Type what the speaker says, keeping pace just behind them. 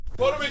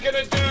What are we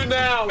gonna do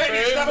now, Maybe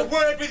you should have a Vin?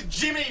 word with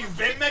Jimmy,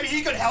 Vin. Maybe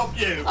he could help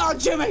you. Oh,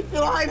 Jimmy,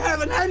 you ain't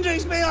having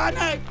Hendrix behind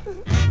it.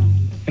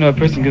 You know, a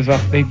person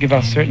they give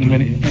off certain,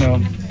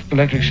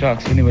 electric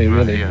shocks anyway,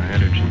 really. Yeah,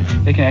 energy.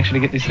 They can actually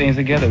get these things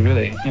together,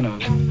 really.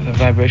 The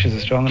vibrations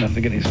are strong enough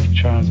to get these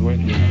charms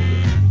working.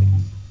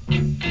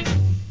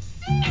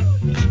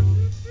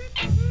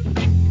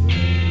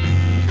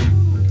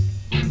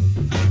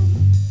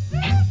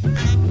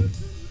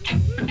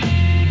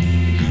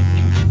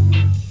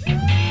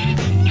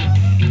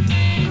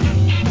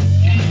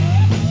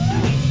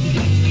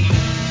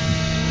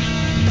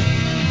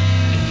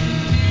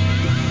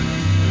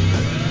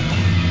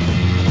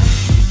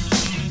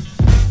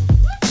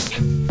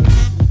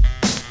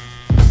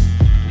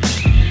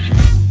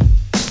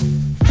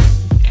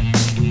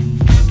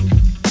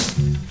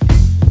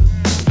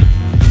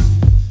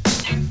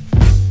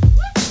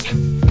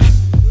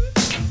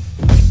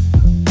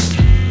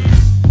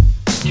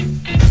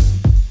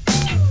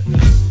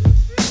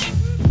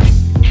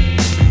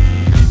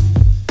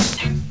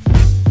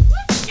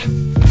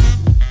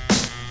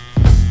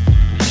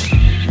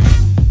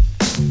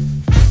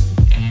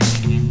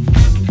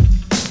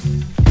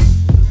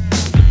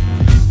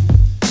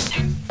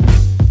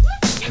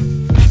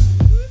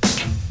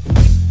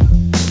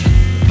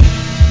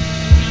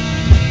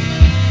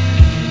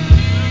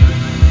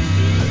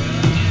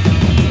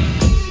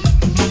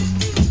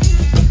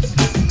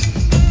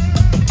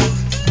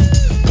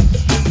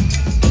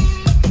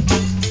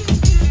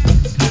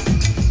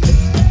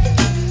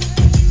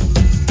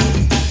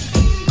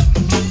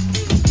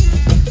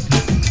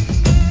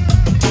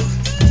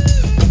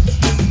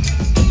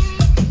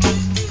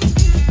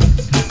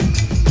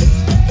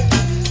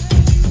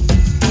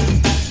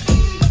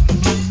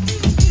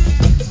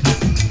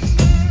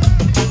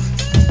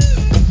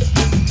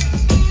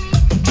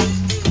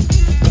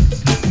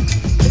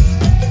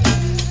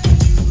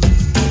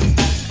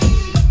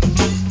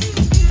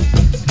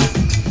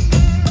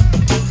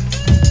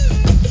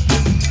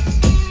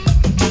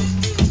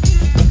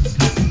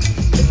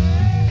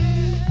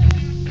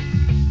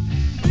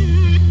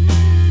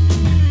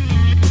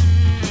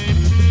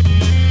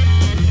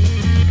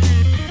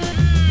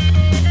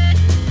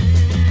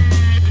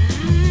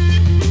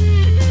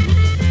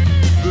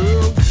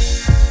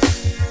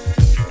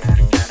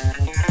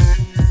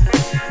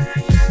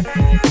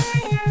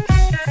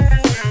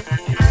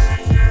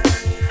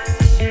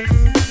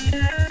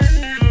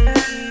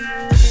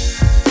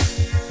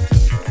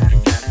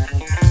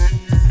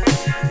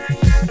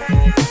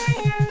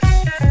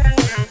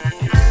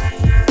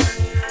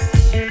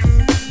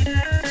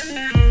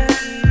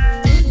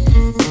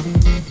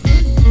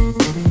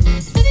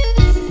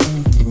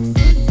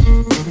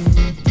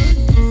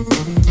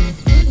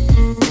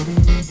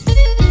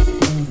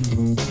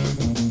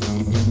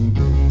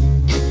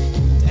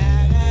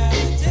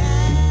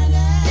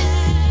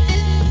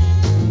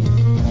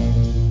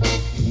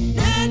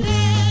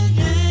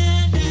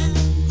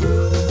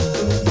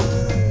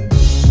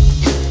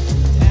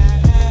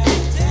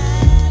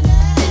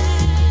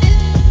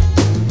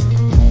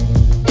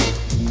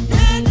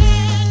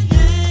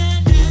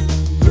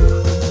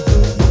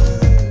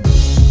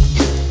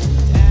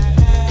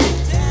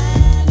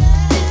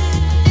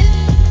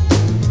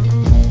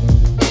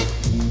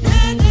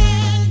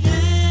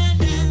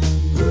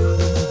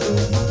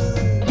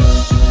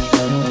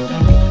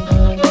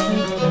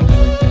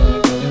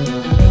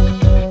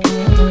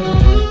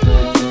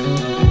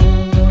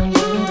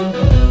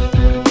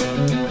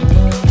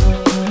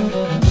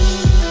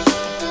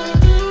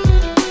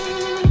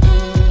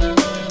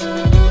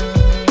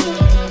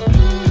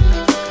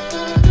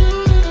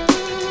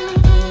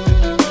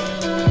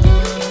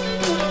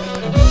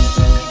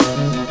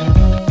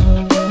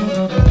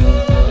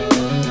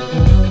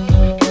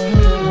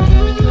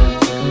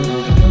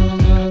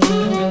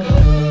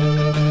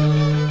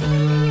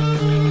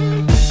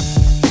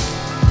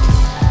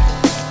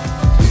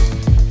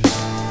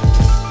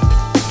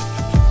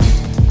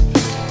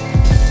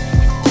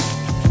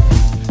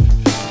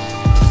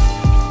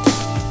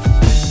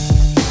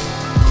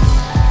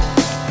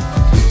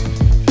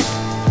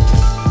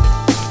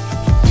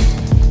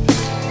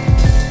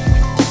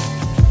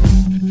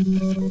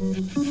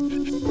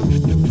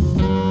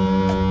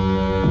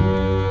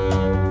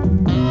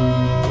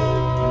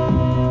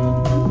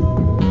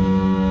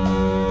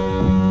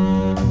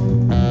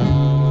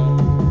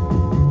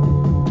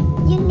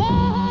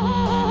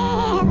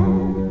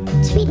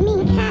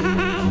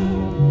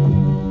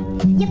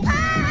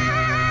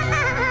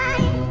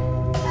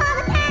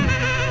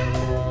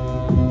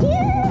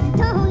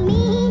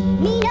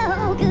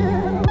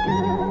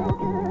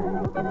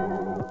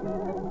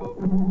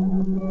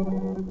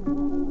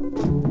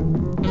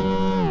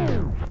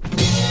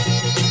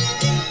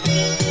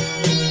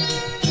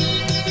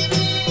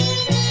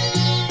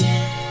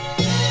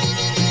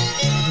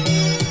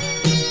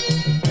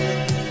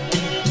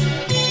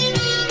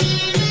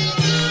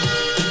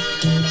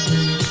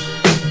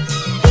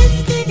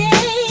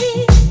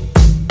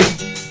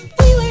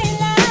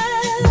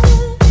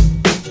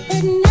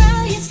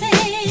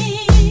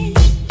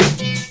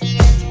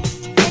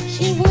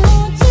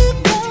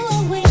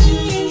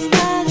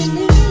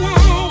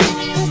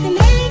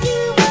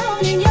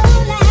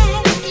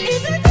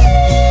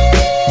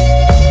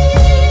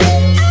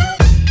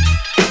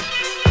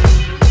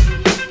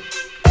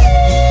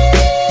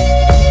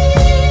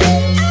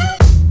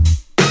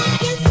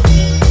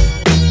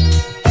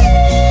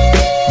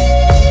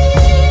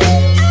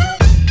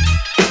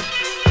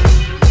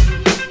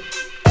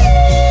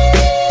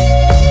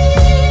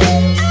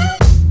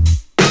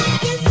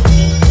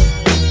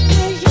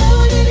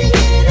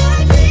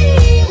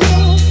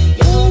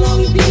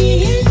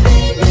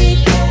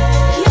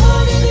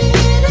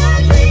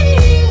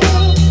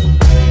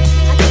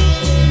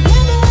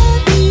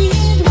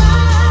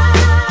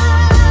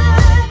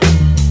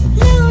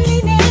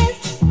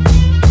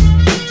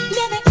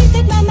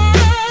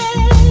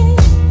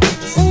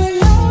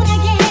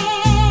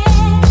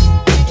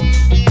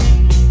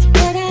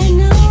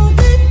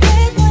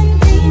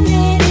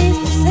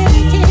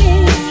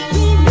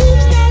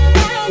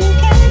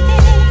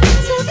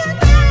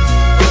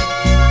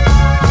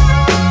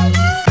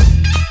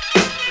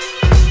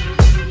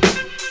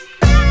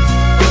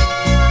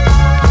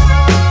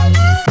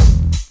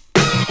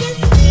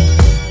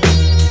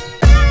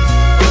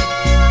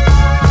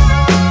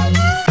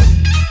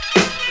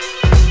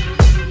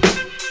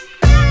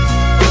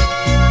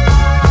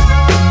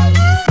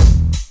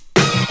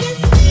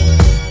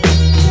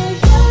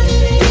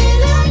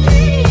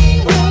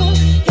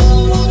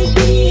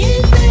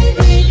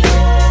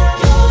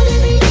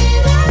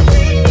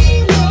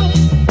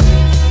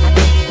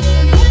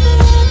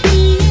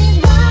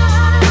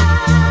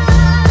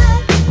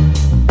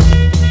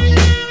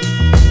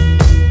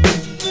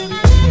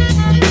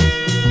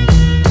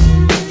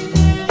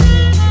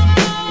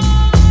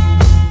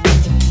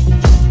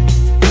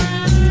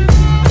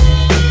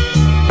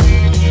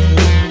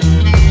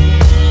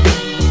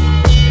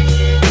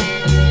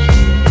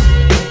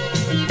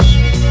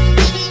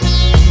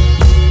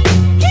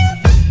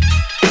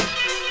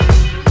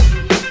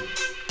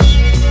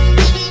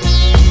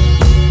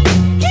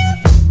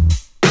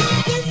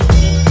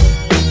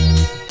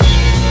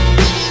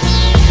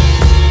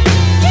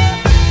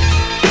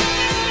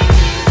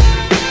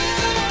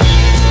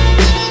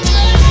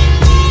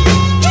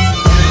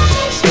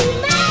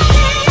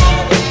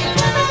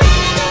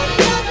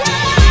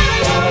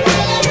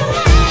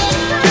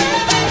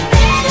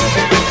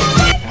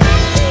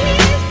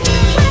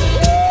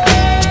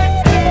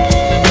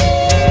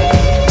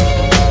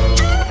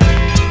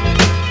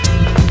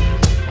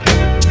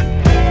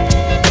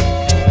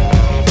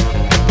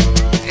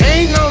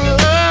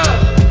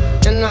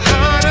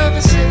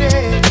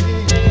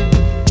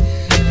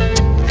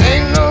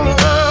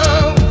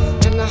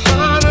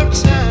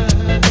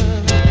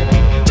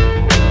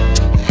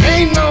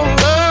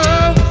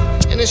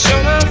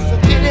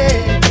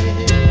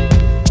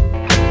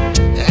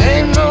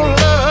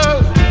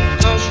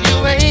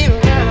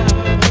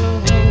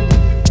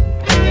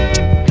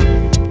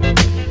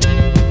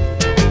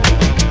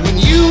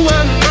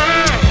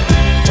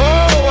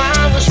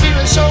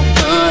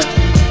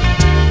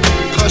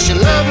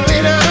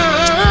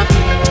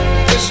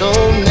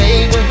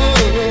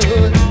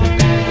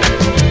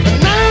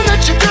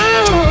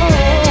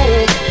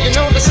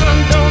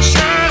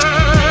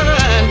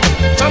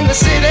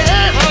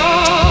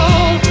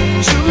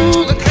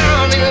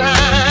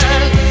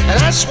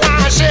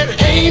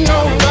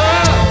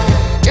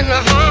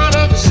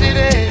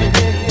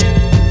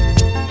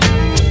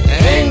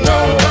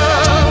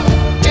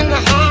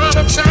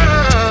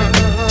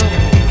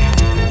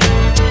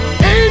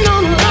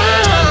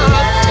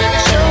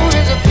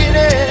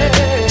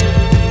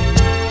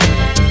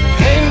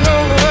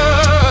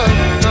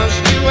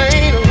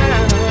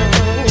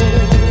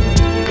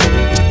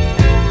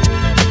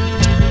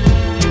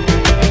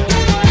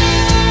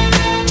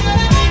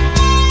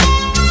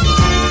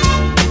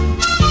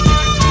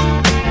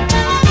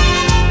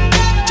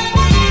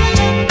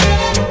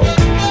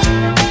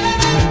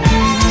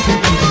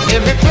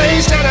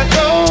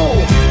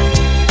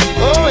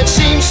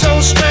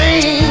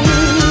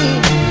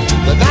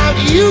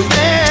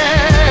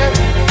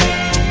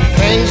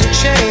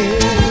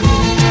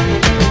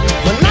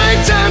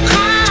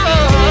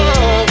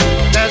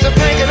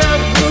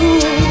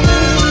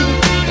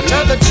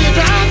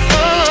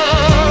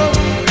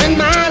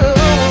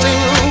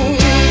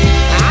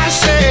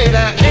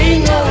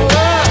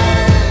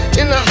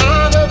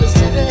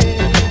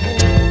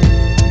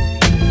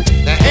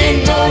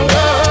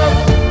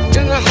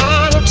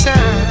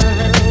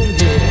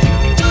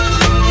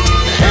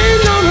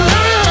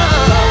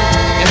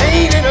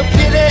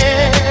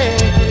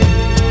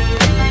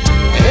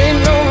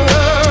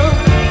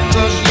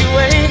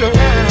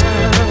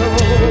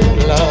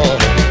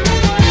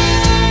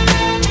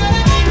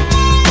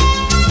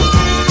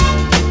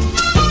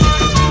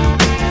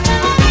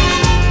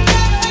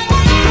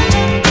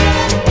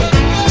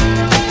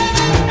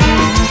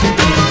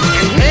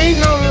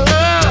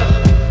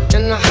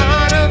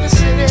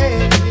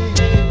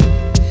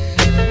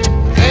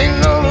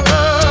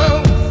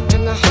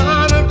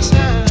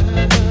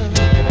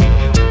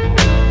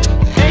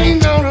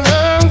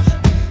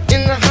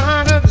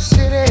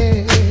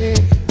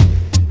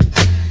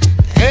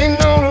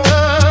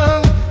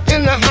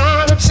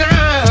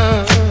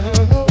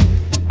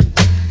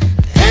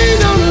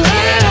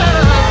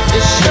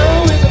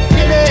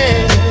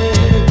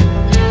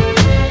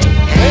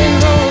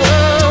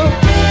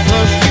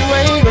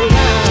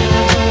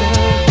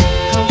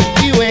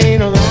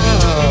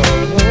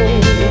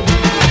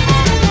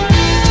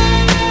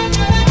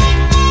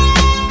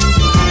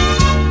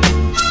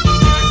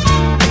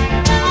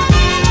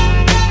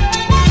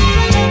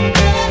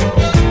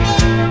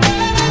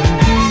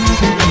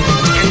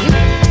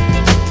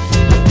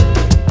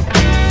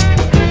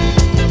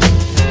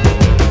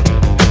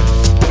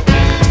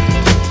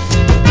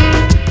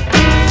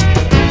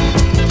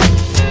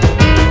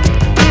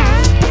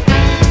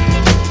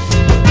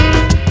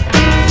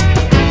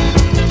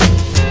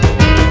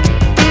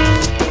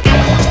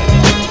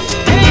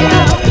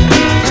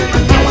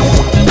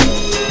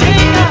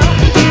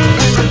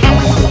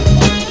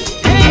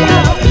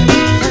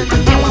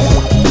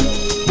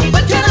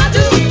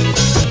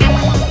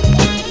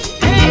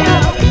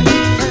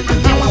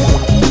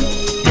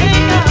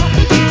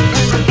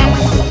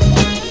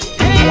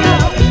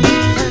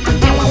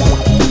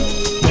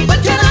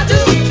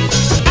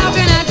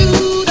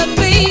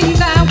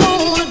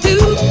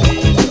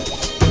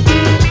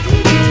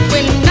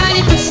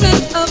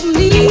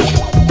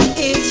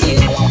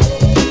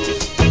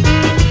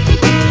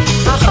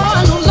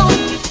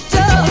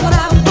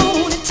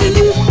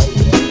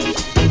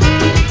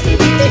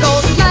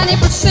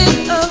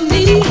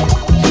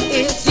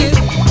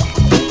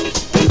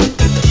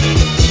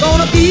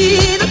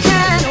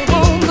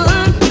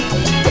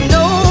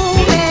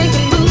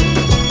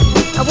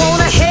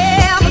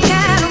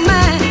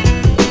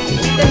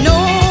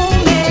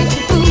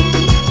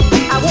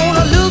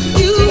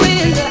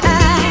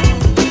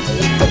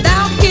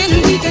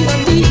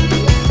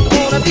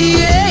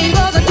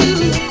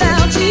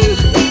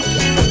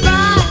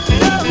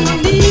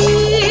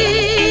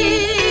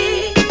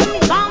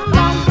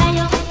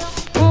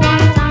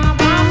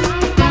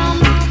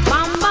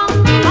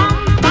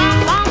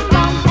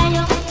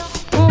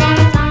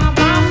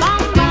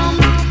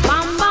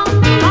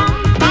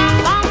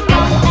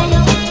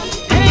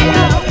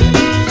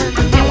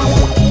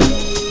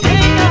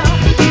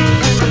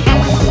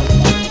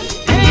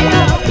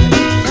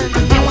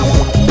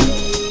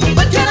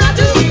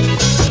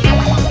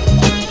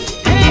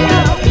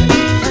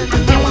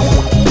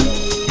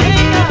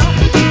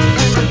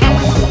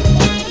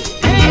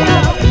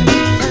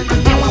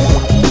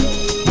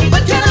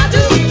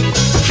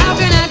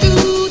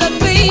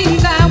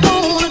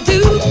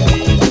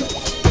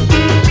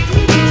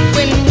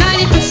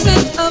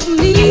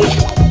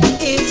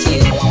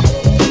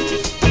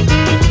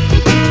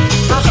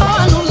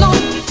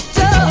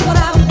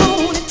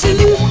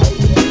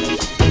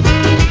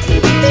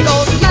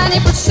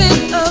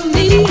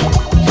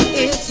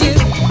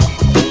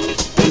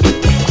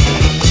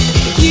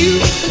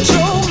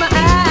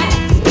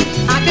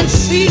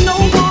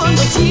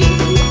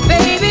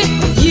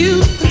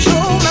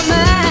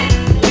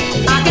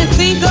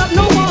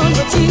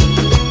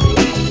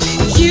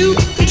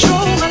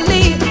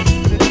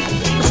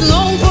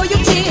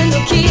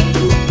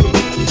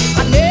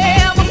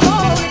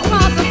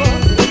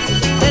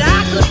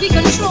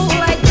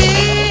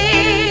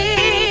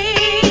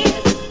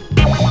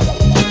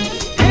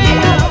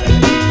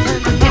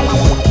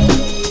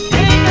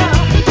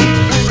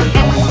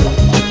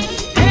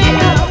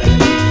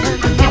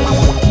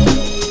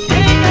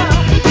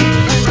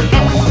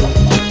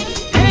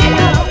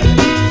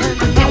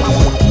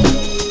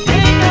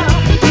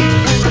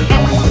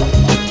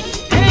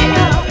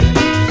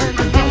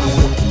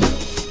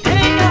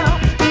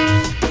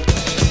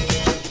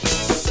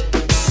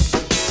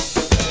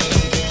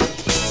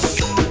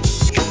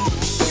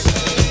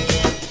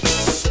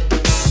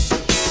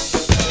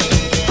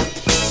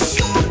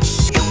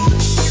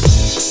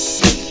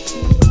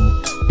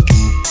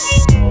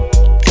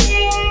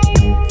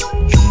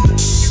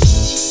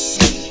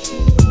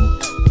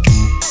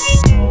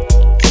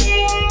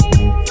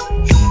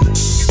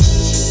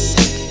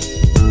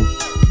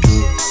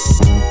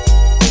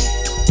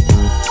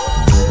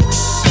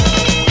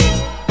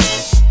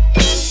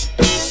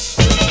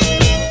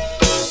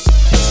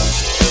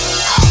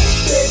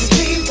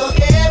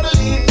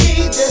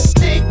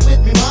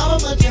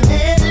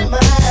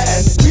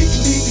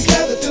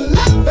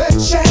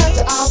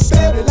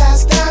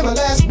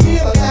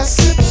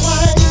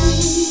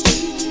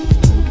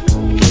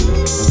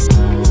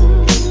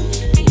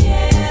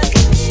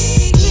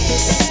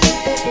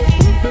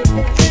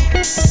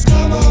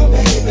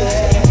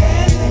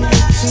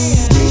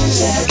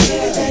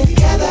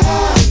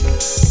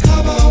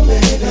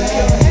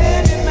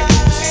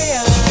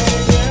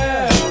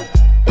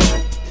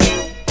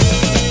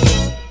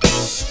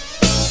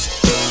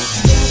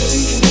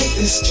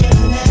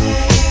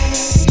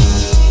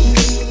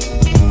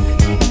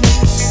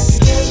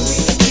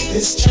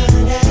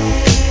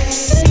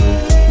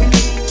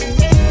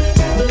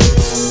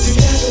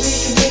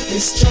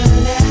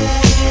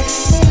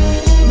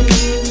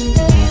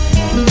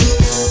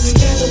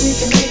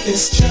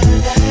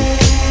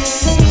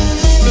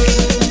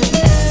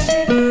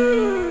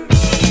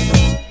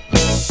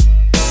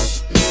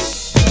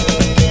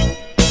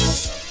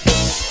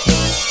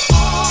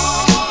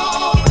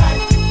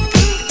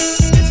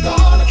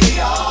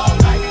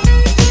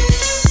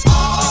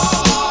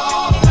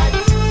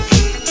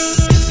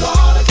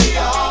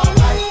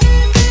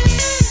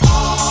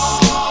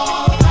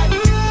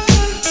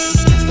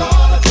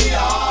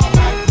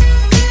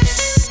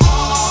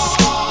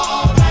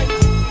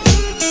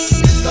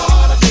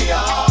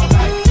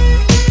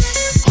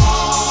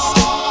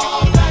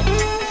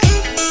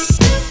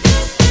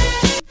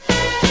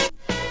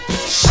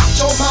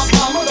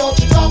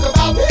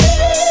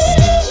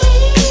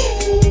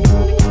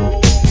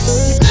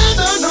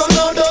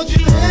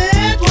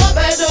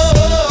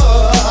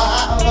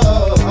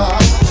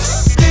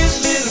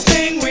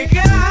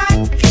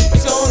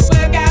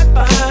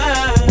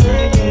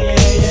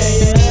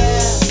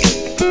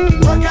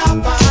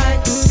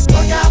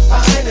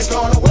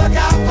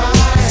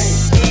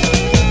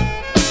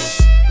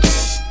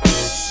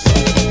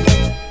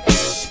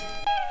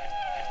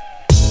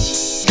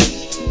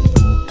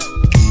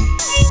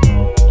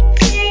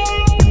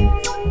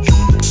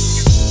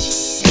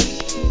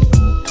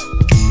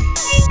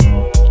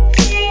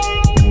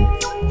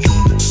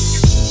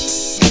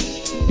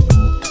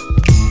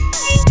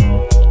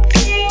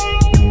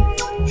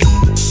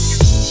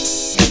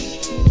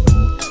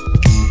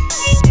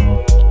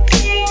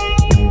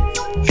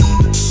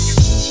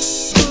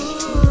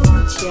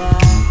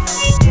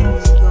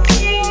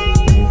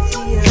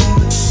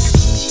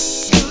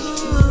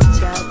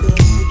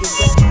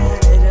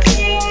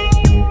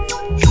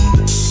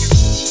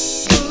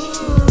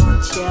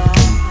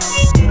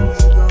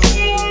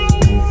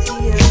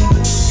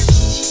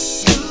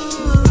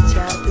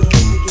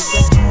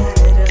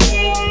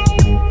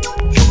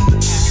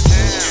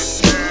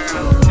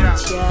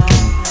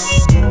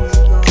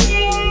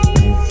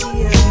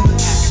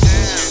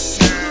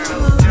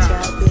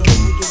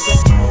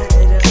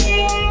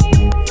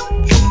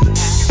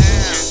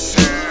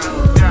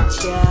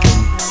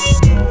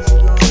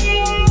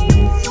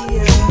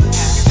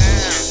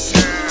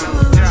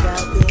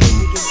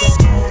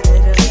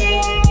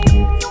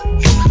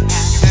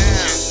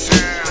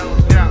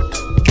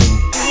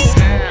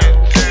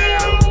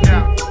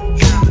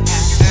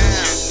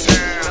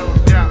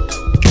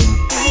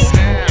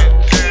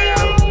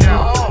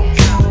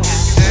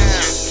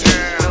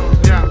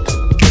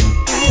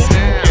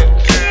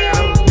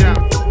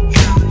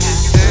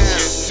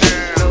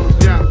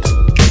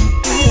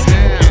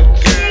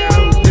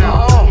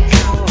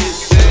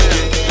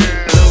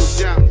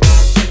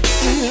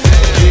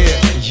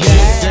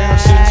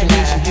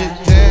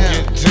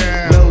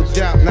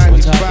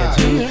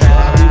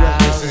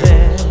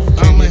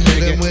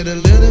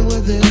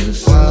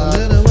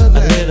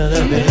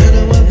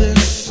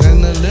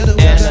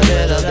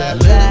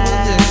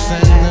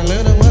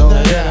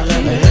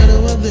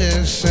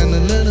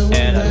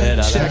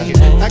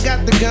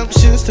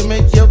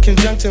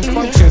 conjunction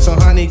function. So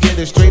honey, get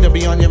it straight or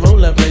be on your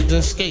roller blades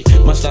and skate.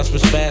 My sauce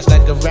was fast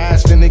like a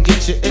rise, then it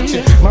get you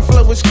itching. My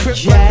flow is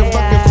crisp like a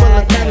bucket full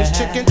of Spanish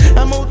chicken.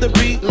 I move the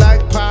beat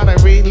like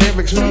pottery,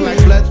 lyrics flow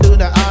like blood through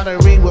the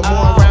artery, with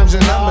more rhymes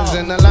and numbers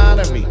in the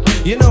lottery.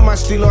 You know my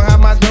stilo, have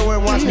my dough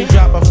and watch me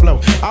drop a flow.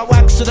 I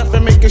wax it up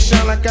and make it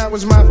shine like I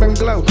was mopping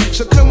glow.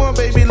 So come on,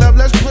 baby love,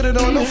 let's put it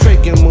on, no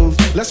faking moves.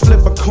 Let's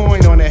flip a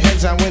coin on the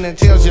heads I win and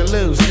tails you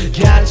lose.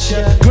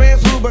 Gotcha.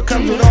 Grand Pooba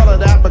comes with all of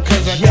that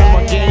because I got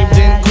my gamed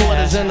in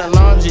quarters in the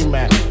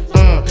laundromat.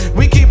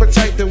 We keep it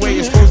tight the way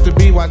it's supposed to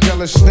be, while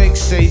jealous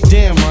snakes say,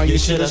 damn, you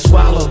should've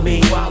swallowed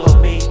me.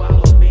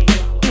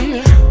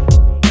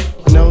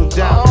 No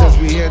doubt, cause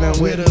we hit them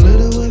with a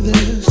little of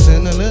this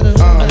and a little,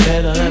 a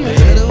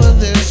little of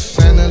this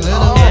and a little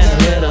of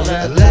that,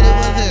 a little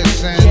of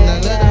this and a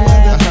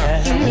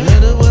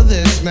little of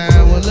this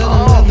now, a little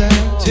of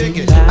that. Dig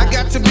it. I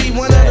got to be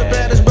one of the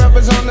baddest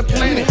brothers on the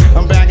planet.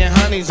 I'm bagging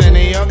honeys and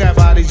they all got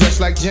bodies just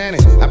like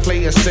Janet. I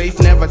play it safe,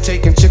 never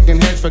taking chicken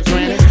heads for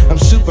granted. I'm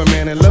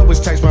Superman and Lois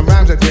types, my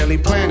rhymes are Daily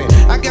Planet.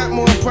 I got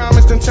more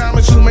promise than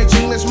Thomas who makes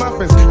English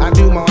muffins. I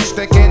do more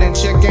sticking and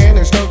chicken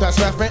and stove top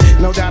stuffing.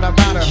 No doubt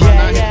about it, man,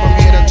 I hit from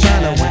here to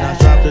China. When I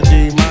drop the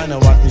D minor,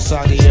 watch me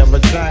soggy your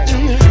vagina.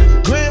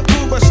 Grand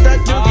Pooba stuck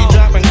dookie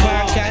dropping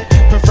crack.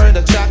 Prefer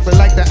the chocolate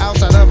like the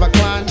outside of a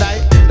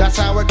Klondike. That's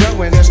how it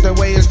go and it's the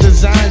way it's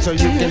designed. So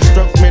you can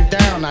stroke me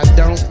down, I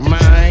don't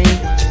mind.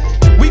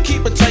 We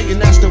keep it tight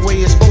and that's the way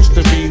it's supposed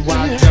to be.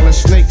 While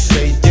jealous snakes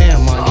say,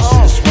 damn, man, you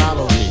should've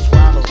swallowed me.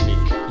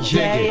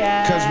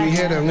 Yeah, cause we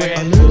hit it with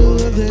a little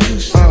of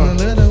this and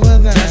a little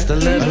of that. Just a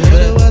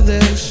little of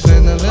this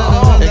and a little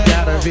of that. It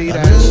gotta be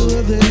that. A little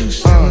of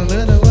this and a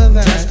little of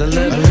that. Just a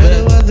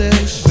little of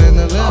this and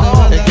a little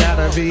of that. It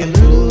gotta be a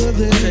little of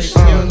this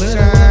and a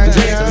little of that. Just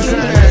a little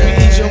of that. We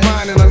eat your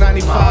mind in a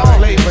 95.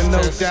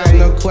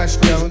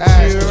 rush these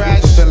eyes, cause we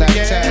fulfill our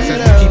tasks as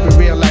we keep it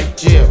real like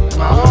Jill. You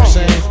know what I'm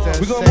saying?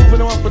 We gon' move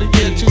it on for the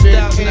year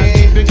 2000. I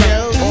keep it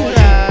going.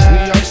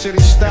 New York City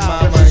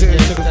style, represent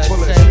to the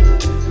fullest.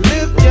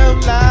 Live your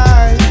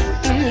life.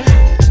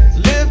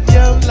 Live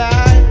your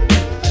life.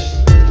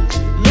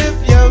 Live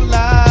your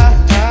life.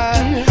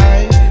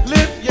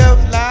 Live your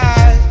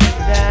life.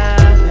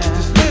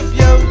 Just live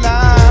your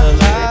life.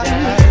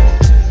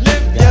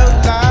 Live your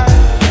life.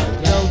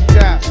 No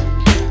doubt.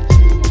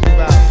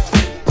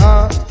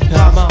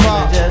 Come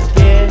on, just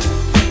get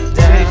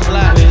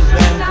down with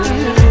bamboo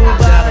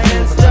bar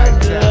and start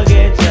to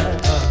get ya.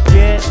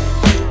 Get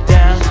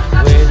down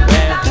with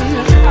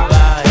bamboo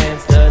bar and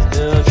start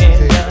to get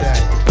ya.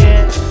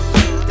 Get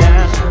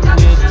down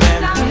with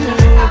bamboo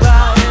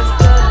bar and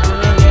start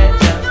to get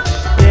ya.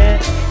 Get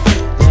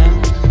down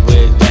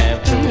with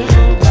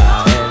bamboo bar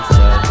and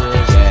start to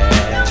get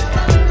ya.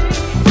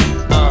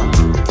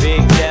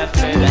 Big Jeff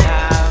in the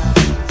house,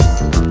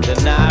 the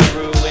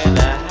Naru in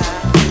the house.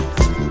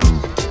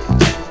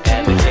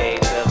 And the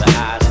case of the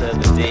eyes of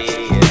the day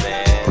is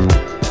in.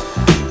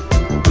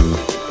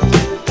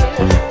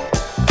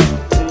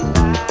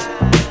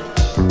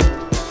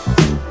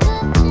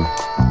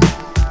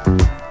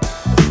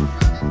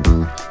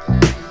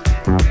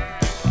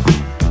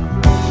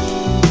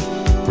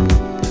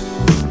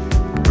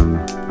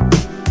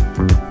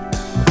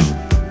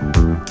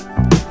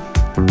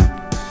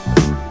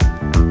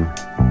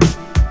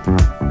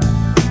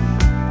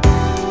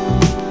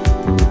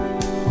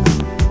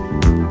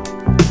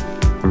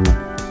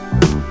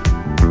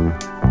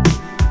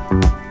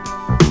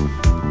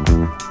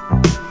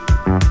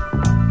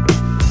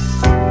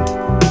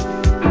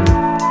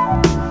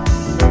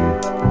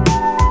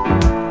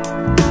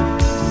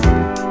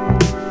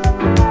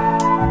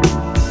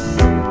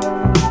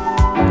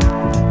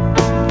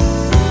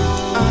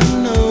 I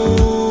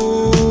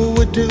know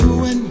we're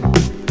doing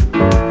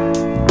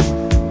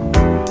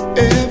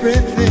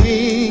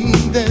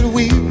everything that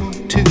we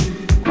want to.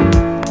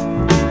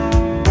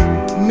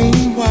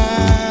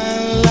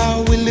 Meanwhile,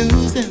 are we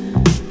losing?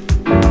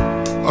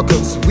 Or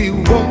 'cause we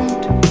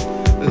won't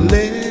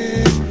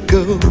let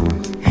go.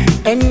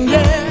 And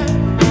yeah,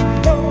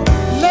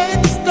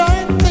 let's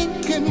start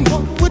thinking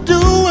what we're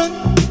doing.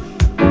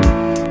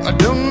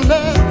 Don't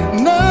let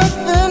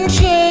nothing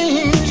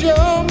change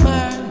your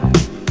mind.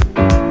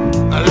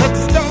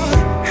 Let's start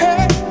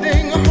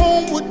heading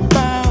homeward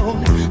bound.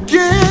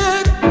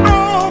 Get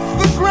off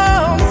the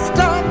ground.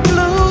 Stop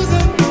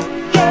losing.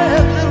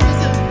 Yeah,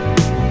 losing.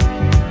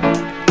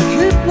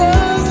 Keep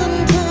rising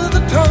to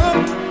the top.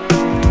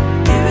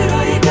 Give it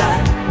all you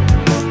got.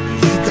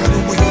 You gotta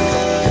wake up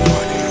your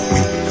body,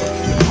 wake up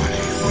your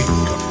body, wake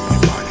up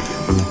your body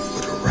and move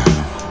it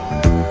around.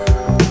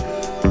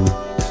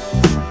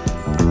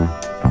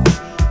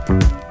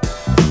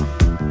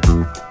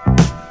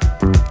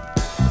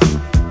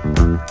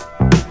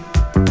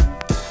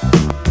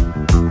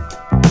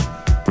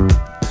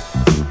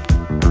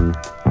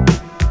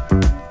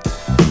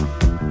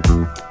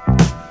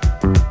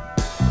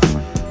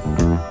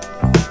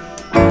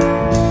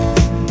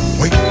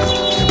 Wake up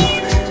your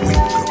body,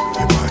 wake up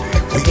your body,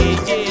 wake up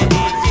your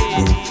body,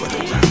 move it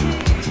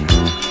around.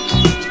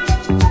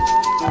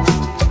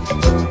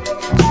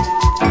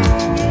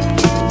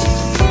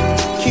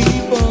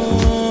 Keep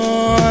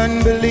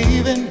on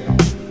believing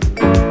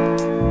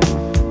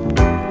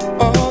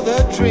all the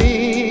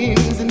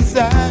dreams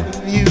inside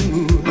of you,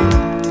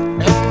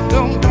 and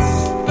don't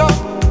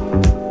stop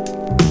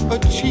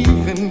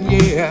achieving,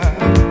 yeah.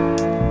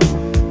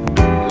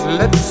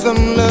 Let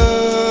some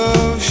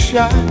love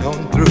shine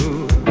on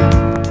through.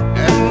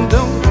 And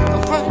don't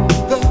fight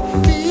the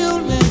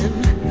feeling.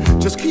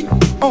 Just keep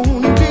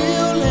on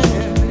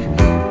dealing.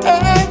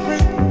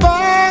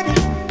 Everybody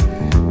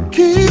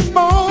keep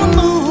on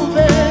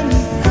moving.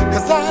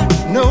 'Cause I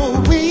know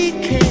we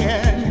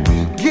can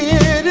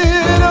get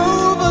it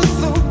over.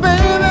 So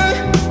baby,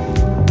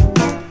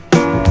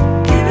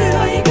 Give it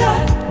all you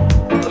got.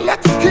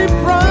 let's keep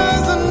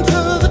rising to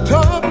the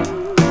top.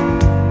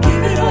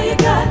 Give it all you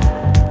got.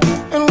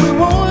 And we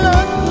won't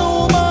let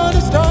nobody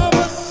stop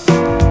us.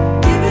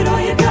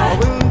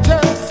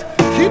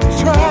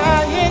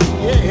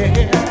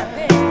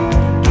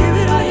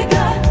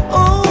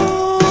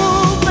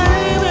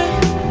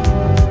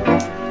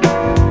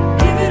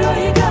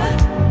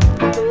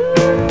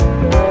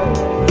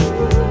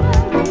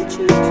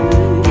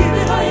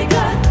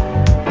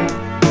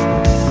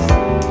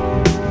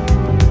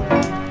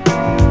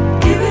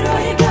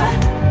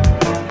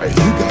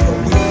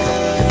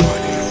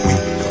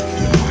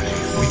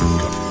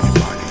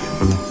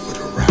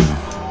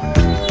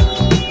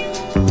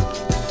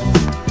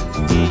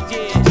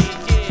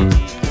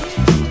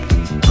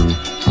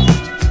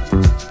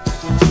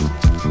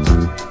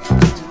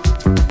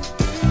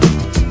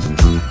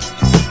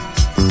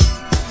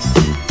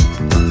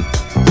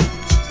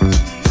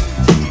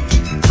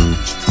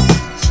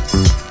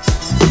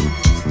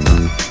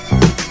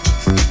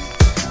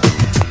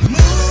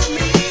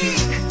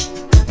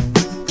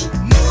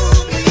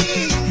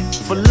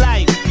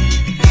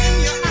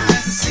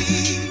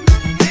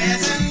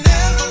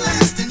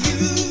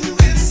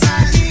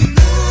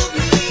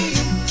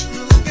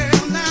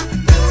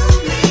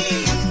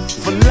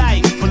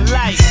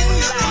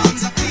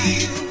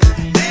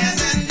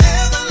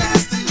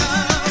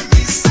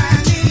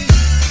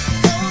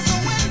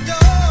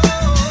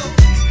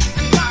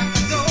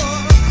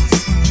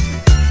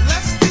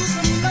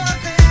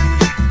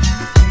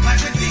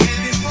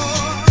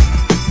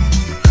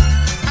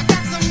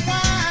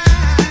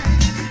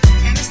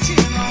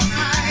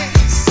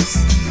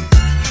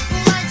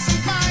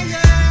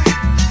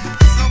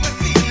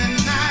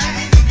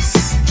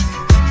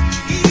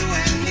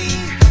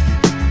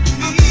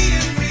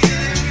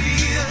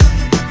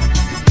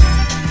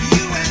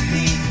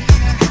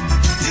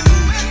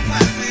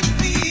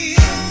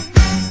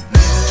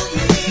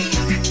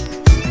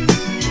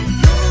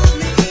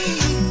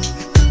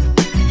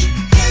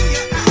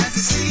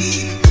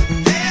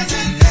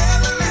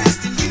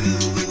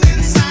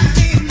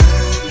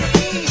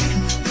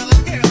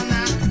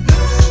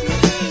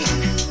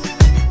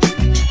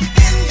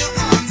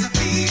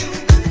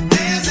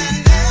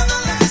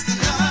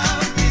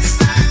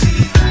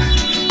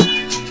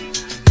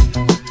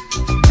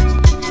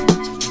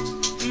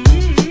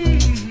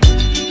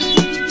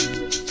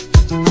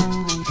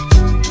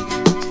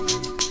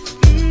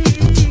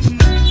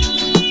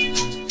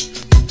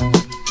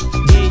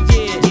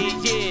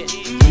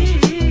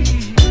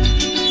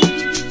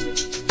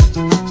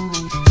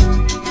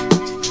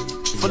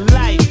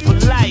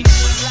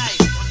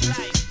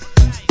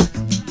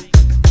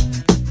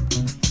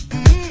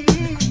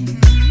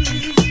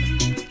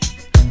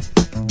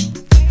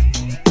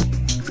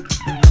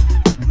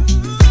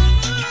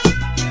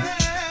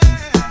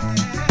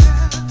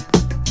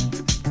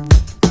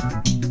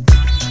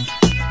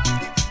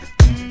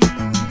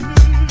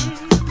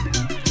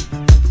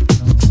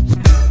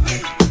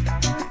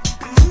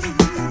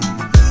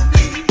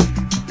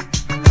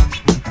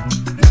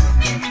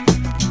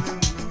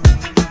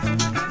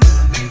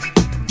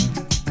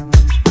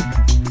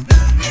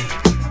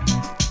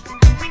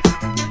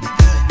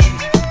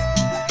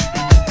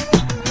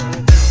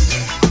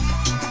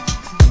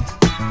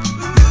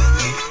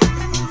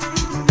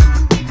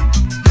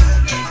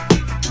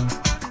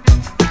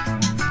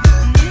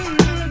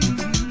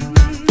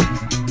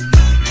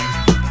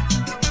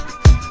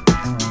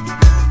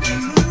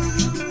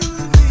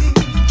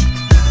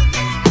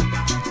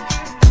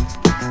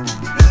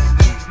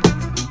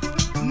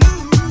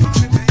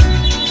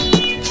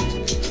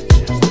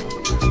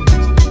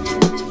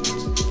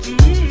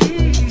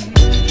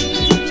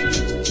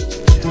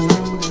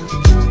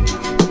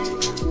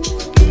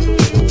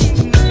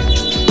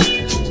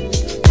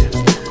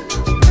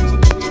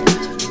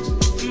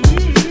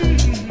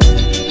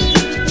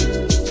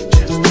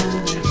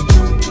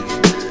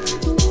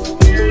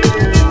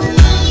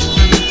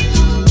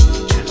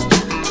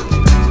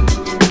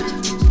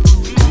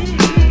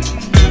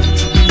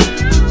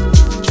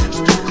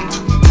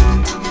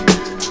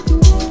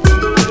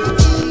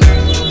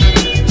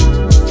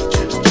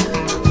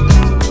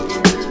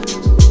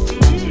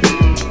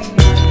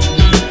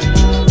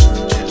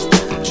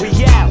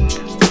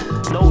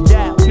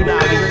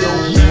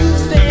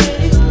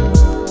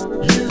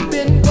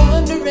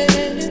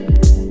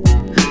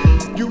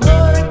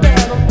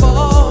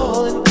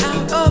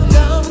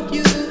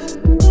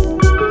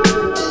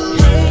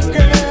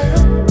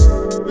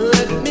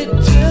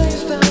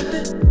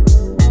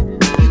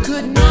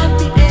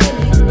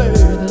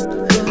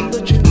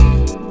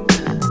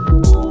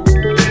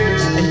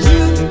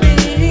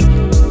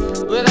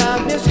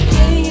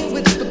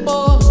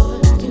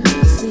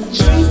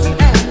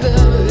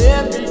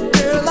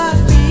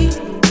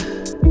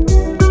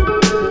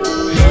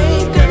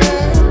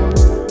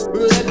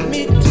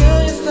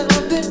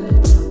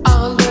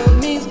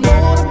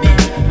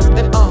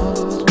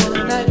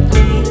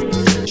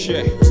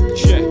 Check,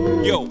 check.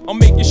 Yo, I'm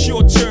making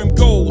short-term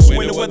goals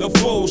when the weather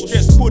falls.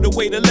 Just put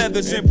away the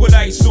leathers and put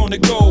ice on the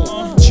gold.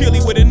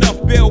 Chilly with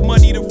enough bail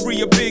money to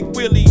free a big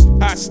Willie.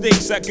 High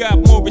stakes, I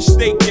got more at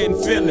stake than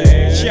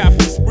Philly.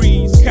 Shopping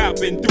sprees,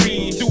 copping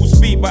threes. Do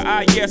speed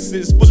by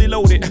IS's, fully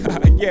loaded.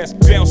 Yes,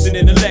 bouncing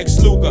in the Lex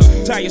Luger.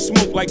 Tire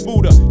smoke like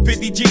Buddha.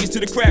 50 G's to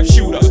the crap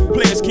shooter.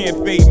 Players can't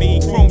fade me.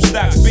 Chrome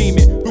stocks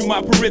beaming through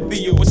my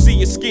peripheral. I see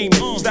you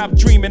scheming. Stop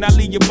dreaming, I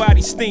leave your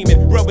body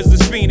steaming. Rubbers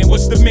is fiending,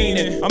 what's the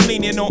meaning? I'm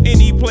leaning on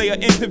any player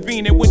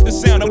intervening with the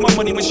sound of my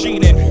money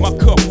machining. My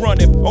cup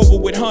running over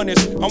with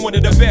hundreds. I'm one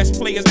of the best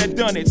players that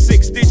done it.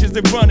 6 stitches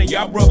to running,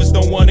 y'all brothers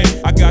don't want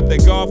it. I got the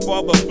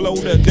Godfather flow,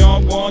 the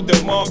Don Juan,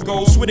 the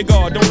Marco. Swear to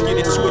God, don't get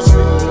it twisted.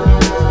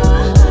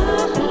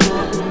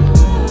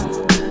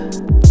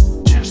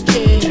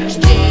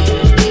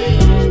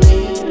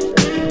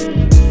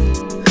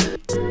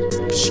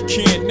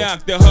 She can't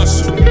knock the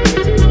hustle.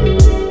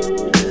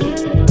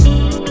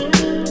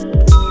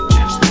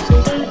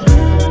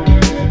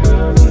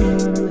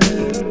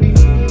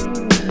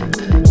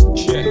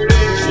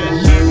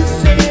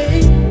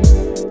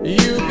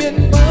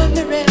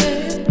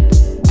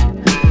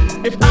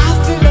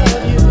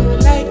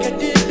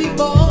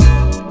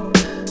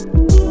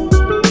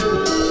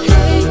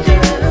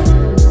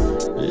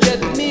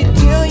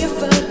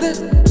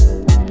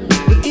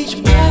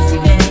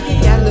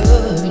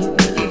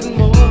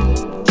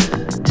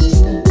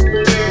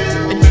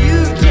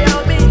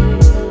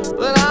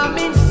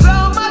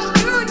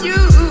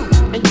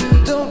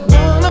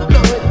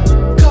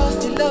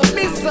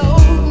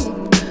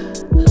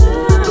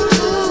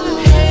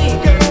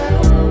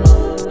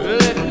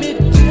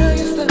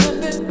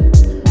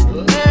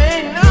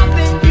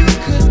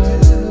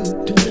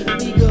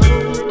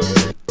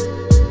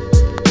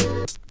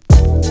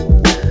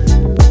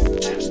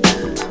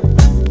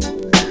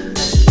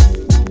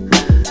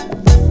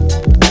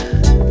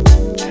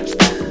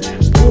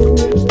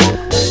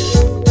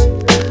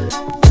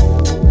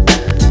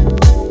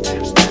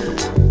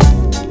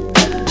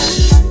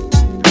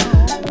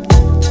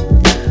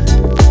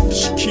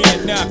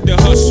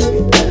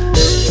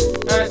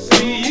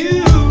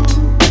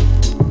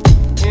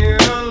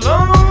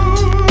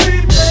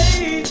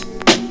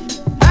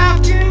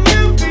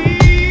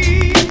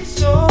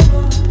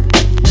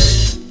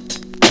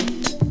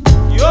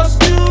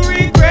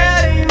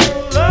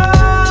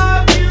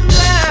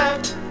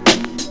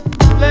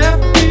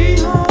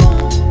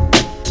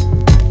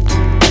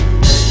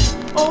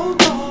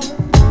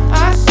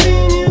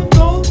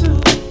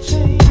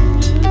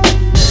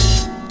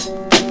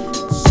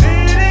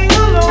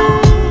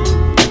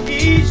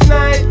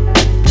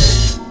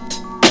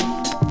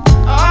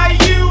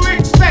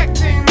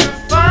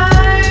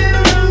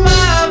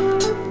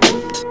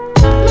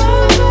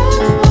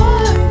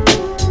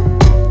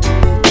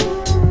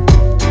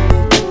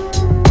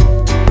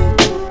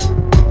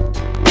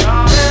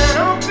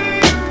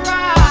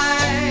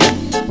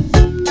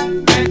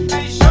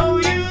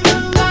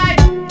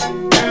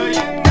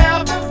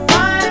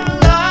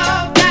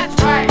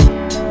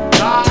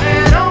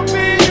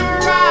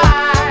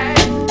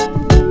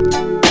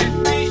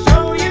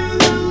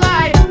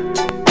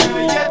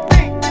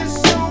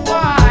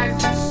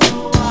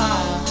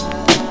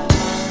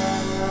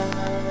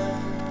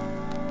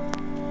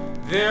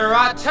 There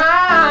are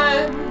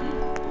times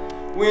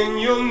when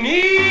you'll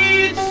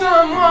need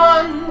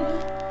someone.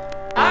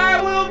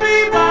 I will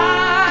be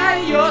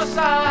by your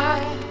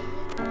side.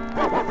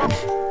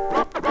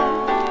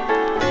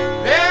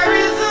 There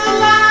is a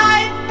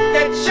light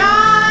that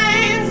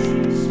shines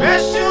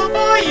special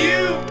for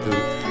you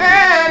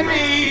and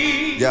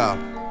me. Yeah,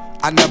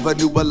 I never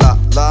knew a la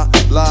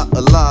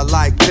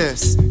like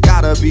this.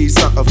 Gotta be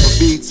something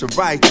for me to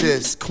write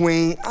this.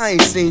 Queen, I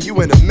ain't seen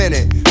you in a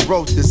minute.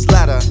 Wrote this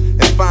letter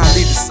and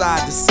finally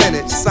decided to send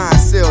it. Signed,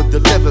 sealed,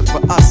 delivered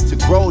for us to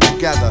grow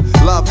together.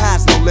 Love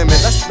has no limit,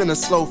 let's spin it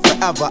slow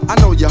forever. I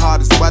know your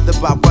heart is weathered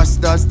by what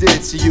studs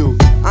did to you.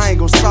 I ain't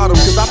gon' start them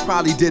cause I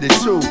probably did it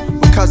too.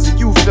 Because of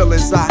you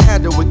feelings I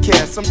handle with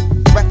care. Some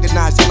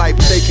recognize the light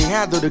but they can't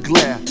handle the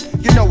glare.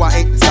 You know I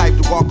ain't the type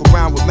to walk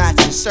around with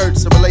matching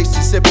shirts. A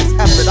relationship is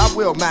effort, I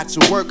will match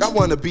your work. I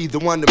wanna be the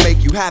one to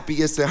make you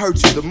happiest and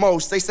hurt you the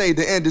most. They say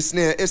the end is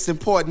near, it's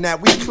important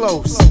that we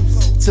close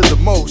to the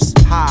most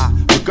high.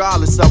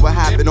 Regardless of what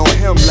happened on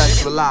him,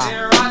 let's rely.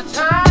 There are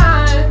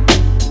times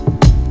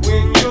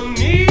when you'll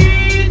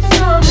need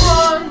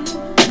someone.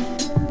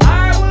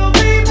 I will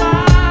be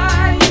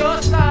by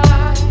your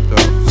side.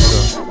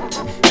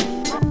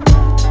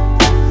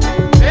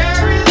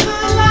 There is a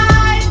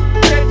light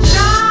that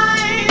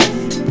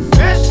shines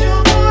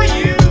special for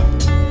you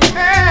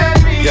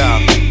and me.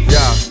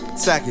 Yeah,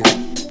 second.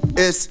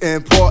 It's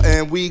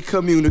important we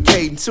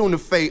communicate and tune the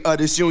fate of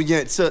this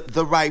union to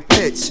the right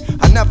pitch.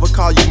 I never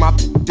call you my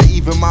to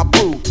even my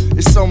boo.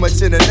 There's so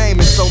much in the name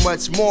and so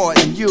much more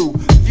in you.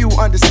 If you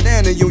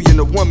understand the union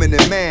of woman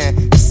and man,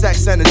 it's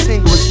sex and a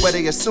tingle is where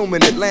they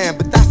assuming it land.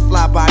 But that's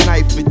fly by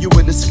night for you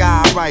in the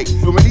sky, right?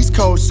 During these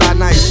cold side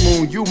nights,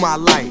 moon, you my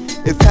light.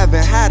 If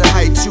heaven had a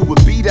height, you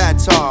would be that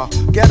tall.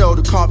 Ghetto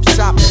to coffee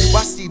shop, you,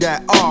 I see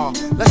that all.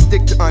 Let's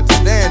stick to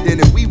understanding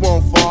and we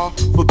won't fall.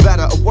 For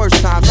better or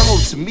worse times, I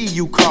hope to me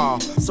you call.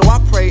 So I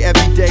pray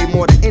every day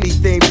more than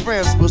anything,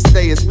 friends will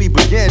stay as we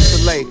begin to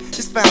lay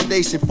this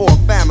foundation for a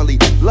family.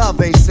 Love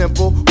ain't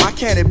simple, why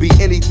can't it be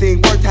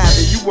anything worth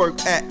having you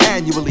work at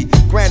annually?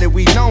 Granted,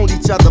 we known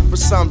each other for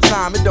some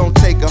time, it don't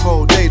take a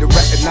whole day to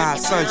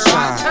recognize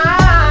sunshine.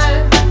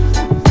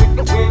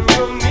 When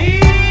you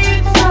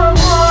need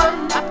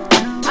someone,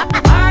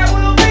 I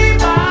will be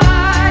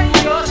by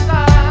your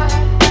side.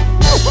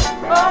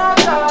 Oh,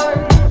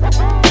 darling,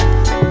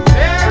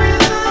 there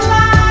is a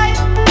light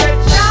that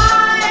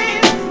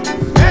shines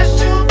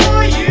special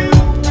for you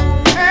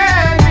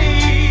and me.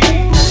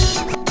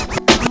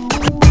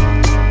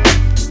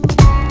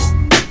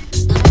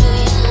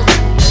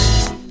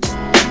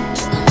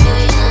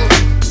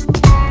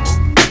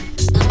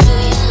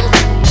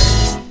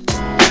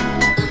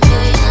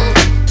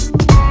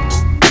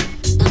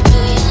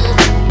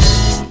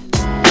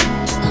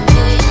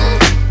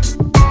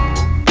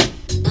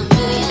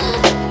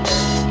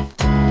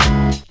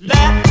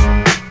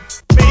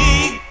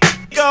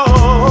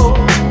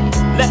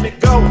 Let me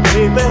go,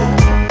 baby.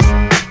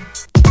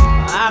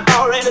 I've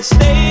already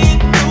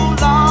stayed too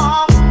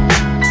long.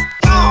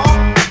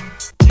 Don't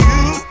you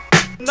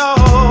know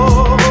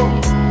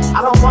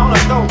I don't wanna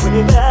go,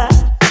 baby,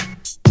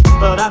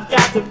 but I've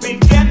got to be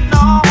getting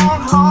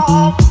on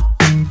home.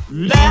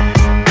 Let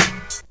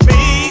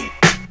me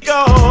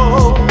go.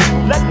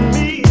 Let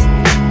me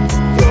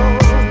go.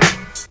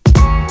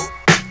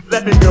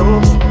 Let me go.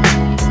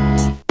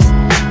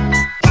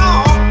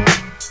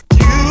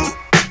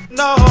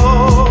 No,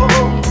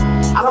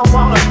 I don't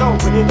wanna go,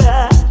 baby,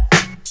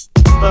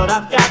 but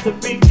I've got to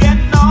be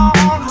getting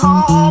on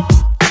home.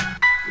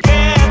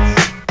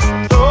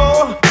 It's so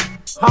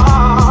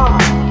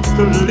hard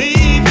to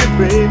leave you,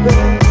 baby,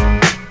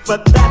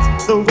 but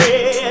that's the way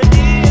it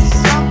is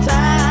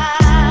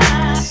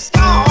sometimes.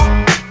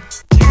 Don't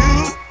you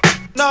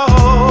know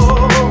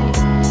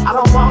I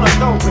don't wanna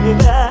go, baby,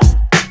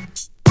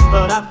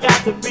 but I've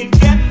got to be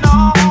getting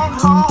on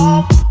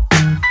home.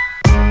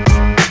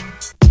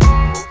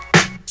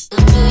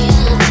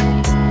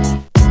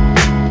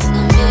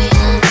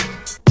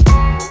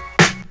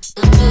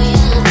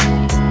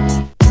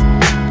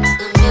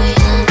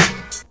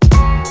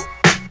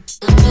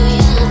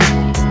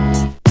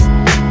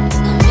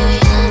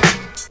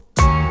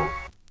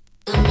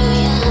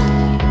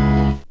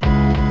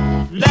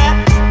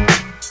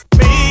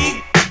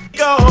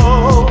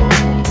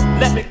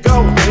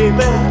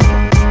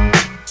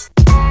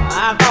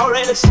 I've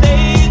already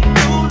stayed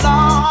too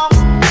long.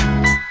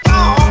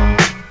 Don't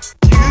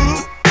you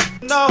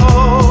know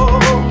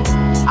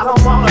I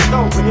don't wanna go,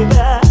 baby,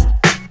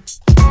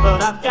 but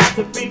I've got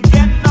to be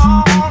getting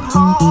on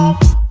home.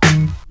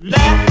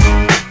 Let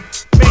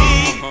me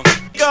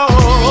go.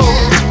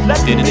 Let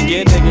Did it me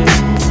again, niggas.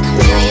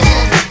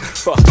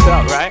 Fucked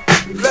up, right?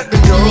 Let me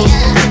go.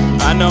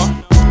 I know.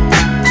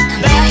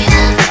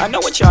 I know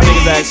what y'all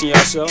niggas asking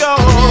yourself. Go.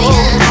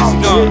 Is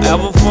it gonna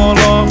ever fall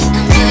off?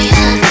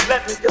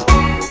 Let me go.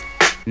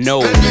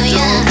 No. A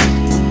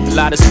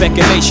lot of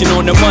speculation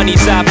on the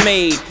monies I've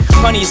made,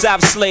 honeys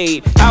I've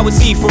slayed. I was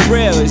E for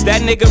real, is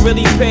that nigga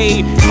really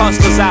paid?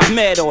 Hustlers I've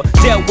met or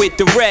dealt with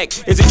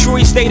direct. Is it true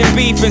he stayed in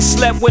beef and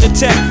slept with a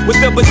tech?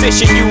 What's the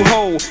position you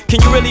hold?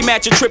 Can you really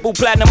match a triple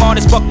platinum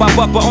artist buck by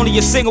buck, but only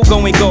a single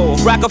going gold?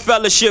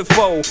 Rockefeller shit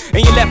fold,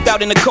 and you left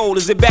out in the cold.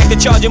 Is it back to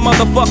charging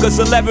motherfuckers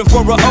 11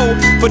 for a O?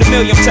 For the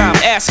millionth time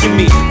asking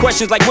me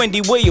questions like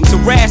Wendy Williams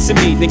harassing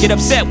me. They get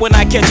upset when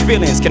I catch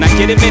feelings. Can I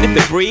get a minute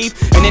to breathe?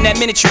 And in that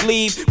minute you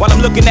leave while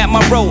I'm looking at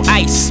my roll.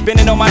 Ice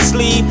spinning on my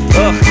sleeve.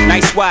 Ugh,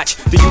 nice watch.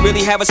 Do you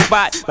really have a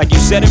spot like you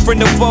said in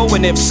front of foe?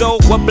 And if so,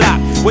 what block?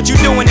 What you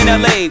doing in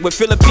LA with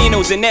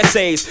Filipinos and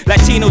essays,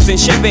 Latinos and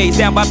Chevys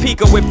down by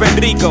Pico with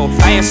Federico?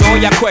 I answer all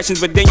y'all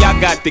questions, but then y'all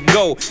got to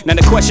go. Now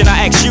the question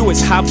I ask you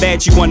is how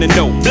bad you wanna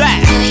know.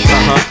 Black.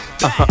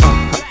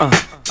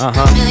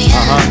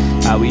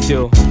 How we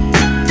do?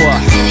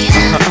 What?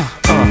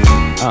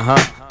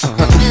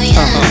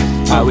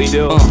 How we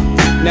do?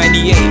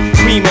 98,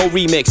 Primo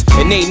remix,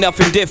 and ain't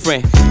nothing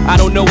different. I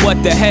don't know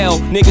what the hell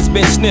niggas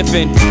been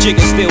sniffing. Jigger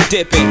still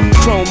dipping,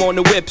 chrome on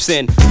the whips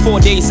and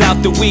 4 days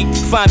out the week,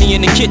 find me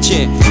in the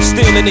kitchen.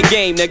 Still in the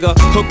game, nigga,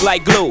 hooked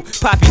like glue.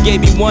 Poppy gave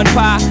me one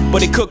pie,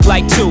 but it cooked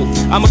like two.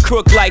 I'm a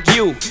crook like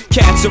you.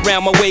 Cats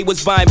around my way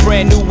was buying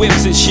brand new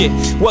whips and shit.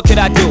 What could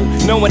I do,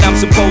 knowing I'm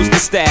supposed to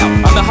style?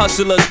 I'm the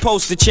hustler's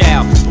poster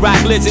child.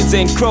 Rock lizards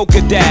and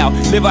crocodile.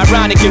 Live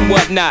ironic and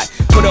whatnot.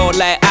 Put all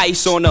that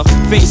ice on the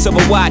face of a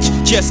never watch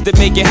just to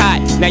make it hot.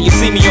 Now you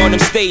see me on them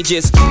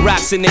stages,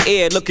 rocks in the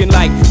air looking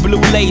like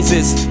blue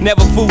lasers.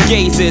 Never fool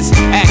gazes,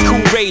 act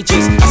cool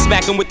rages. I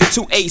smack 'em with the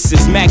 2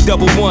 aces, Mac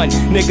double one.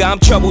 Nigga, I'm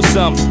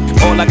troublesome.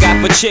 All I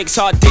got for chicks,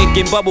 hard dick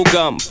and bubble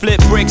gum.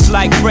 Flip bricks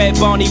like Fred,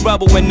 Barney,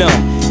 Rubble and them.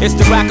 It's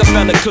the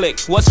Rockefeller clique,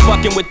 what's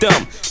fucking with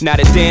them? Not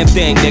a damn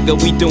thing,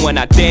 nigga, we doing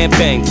our damn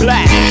thing.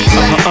 Black.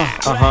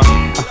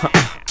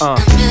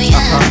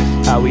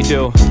 How we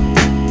do?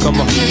 Come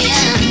on.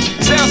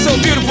 Sounds so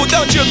beautiful,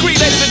 don't you agree,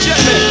 ladies and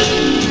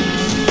gentlemen?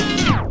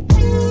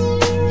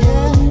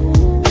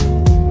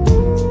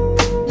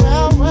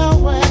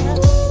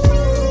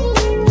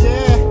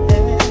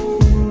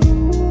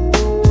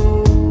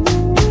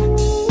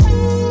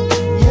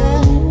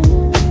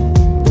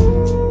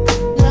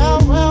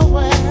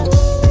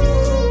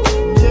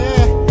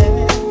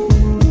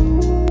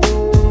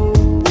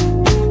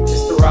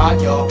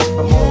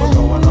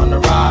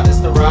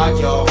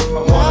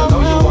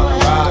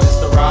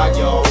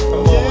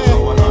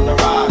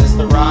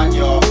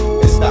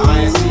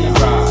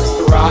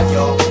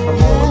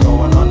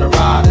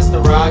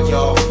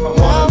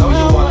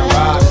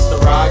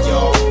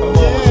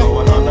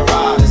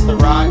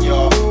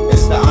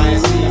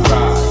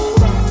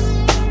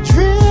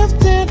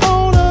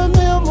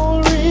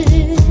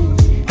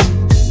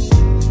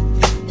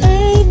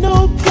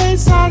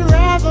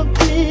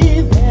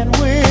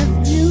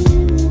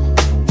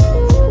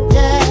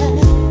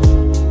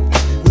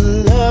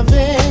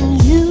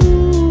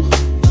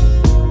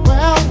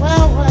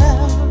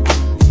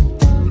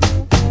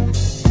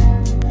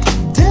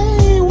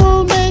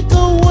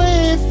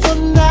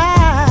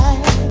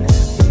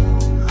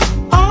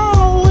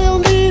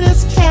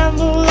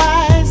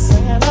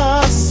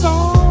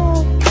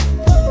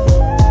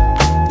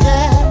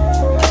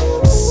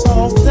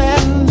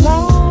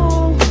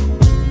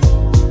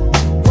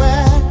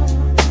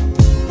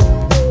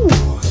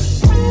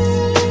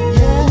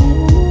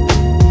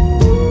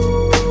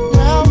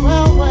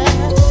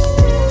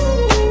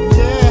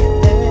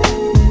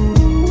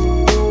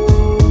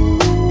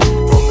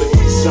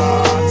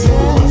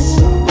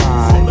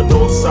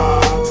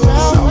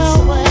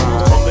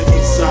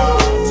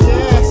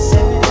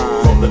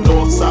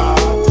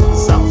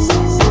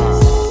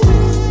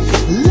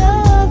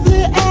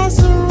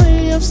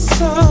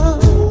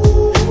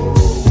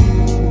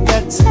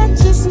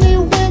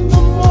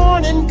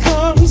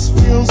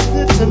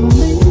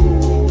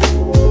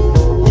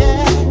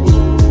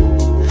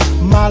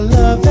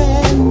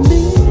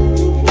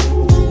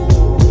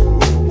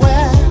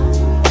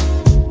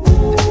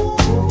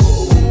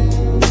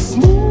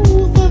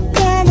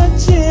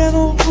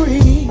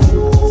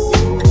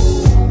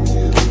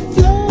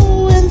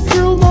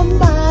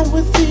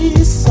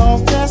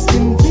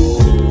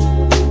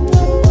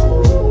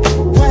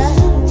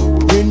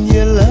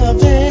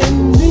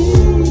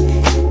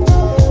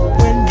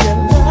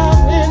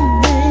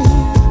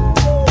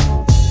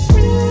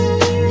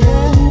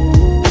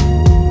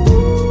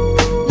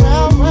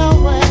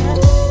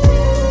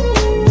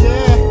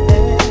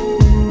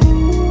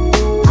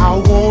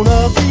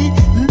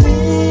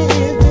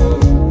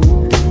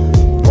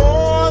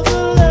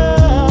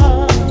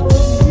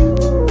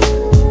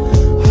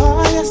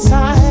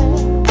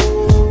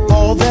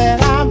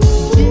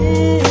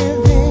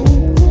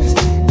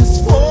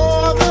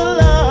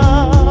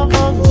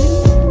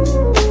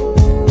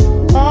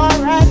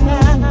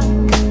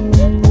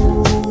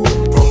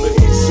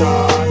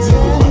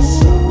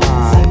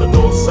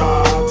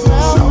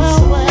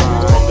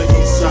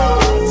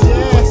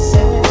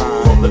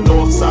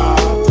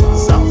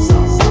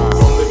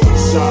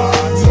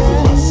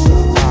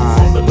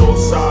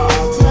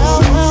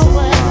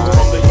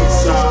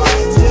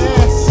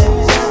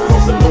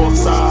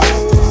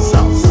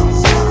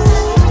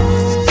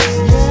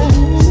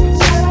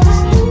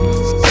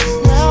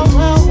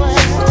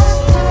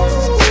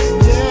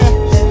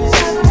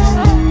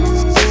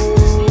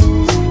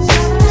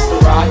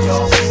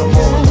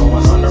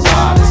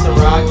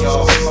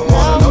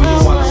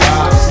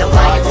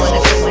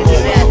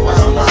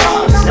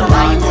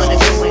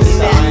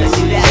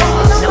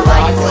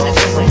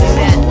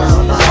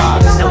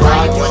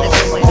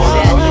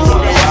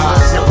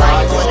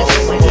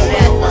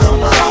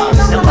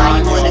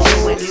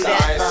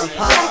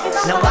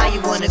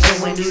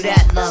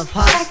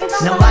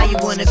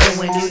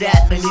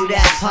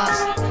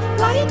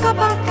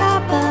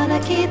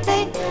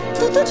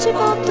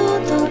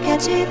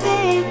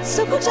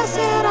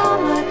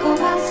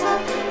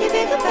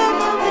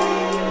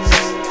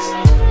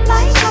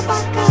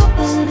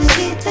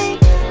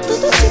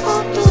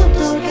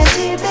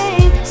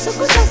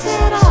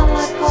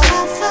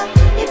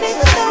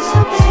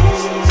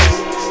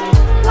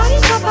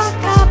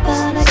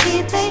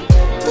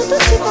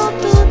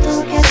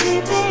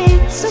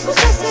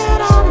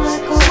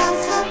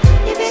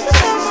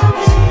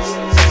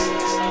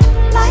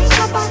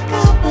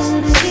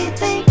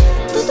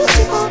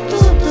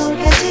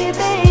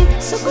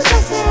 Suco de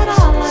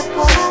acerola,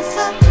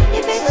 coraça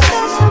e vem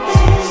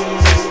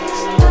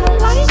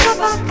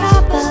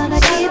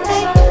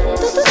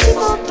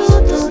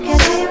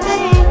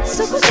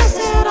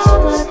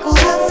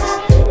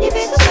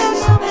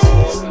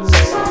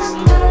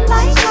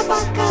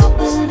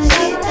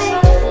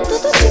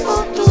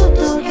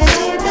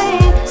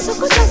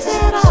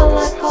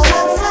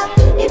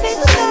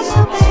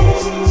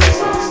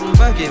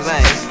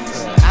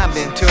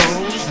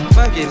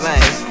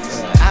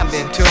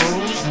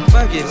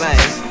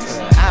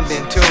I've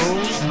been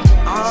told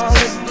all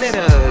it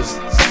glitters.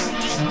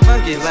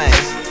 Funky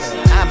life,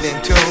 I've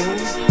been told.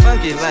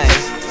 Funky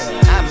life,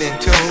 I've been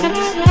told.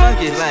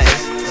 Funky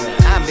life,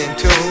 I've been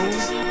told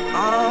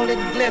all it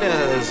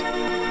glitters.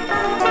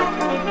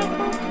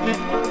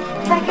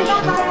 Take it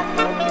over.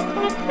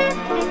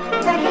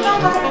 Take it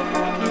over.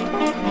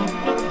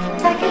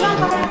 Take it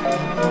over.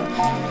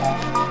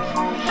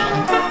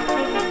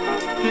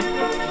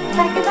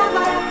 Take it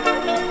over.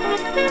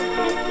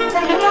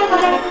 Take it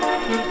over.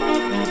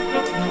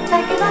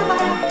 Take it over.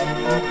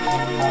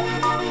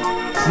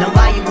 Now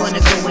why you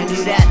wanna go and do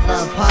that,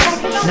 love, pop?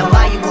 Now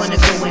why you wanna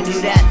go and do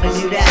that,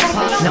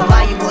 pop? Now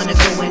why you wanna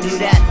go and do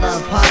that,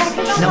 love, pop?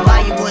 Now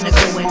why you wanna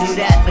go and do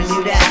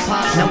that,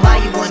 pop? Now why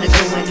you wanna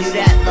go and do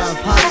that, love,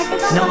 pop?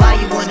 Now why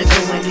you wanna go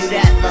and do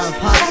that, love,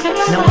 pop?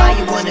 Now why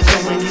you wanna go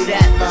and do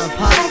that, love,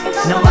 pop?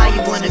 Now why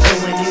you wanna go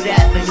and do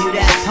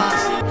that, pop?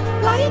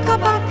 Lá em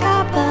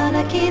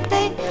Copacabana que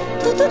tem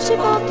tudo de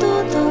bom,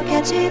 tudo que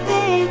é de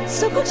bem.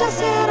 Suco de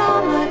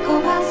acerola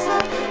com maçã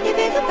e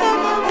vem do pé,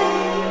 meu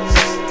bem.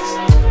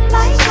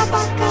 Lá em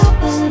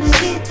Copacabana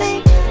que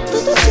tem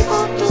tudo de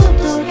bom,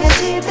 tudo que é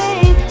de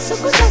bem.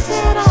 Suco de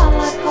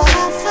acerola com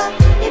maçã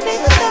e vem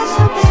do pé,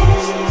 meu bem.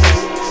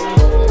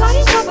 Lá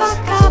em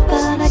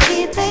Copacabana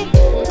que tem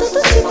tudo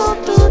de bom,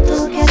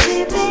 tudo que é de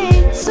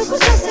bem. Suco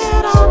de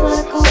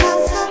acerola com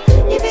maçã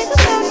e vem do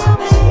pé, meu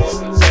bem.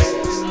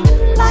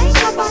 Lá em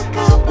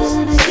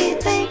Copacabana que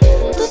tem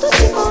tudo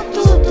de bom,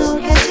 tudo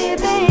que é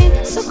de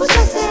bem. Suco de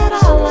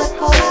acerola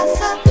com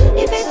maçã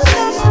e vem do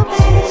pé, meu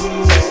bem.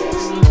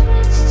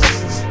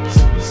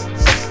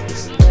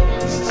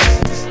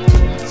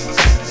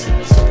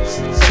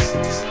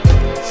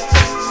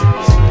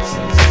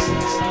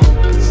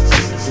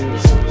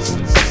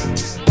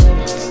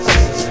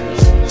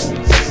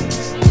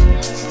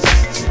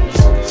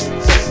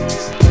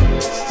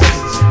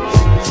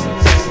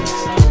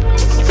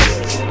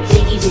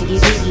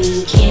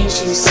 Can't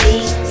you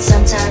see?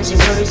 Sometimes your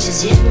words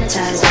just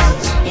hypnotize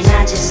me, and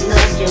I just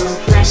love your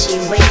flashy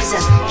ways. I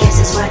guess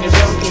that's why they're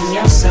broken.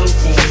 You're so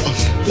fake.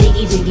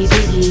 Biggie, biggie,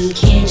 biggie,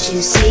 can't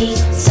you see?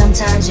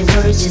 Sometimes your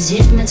words just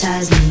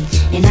hypnotize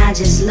me, and I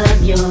just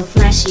love your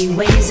flashy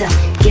ways. I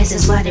guess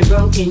that's why they're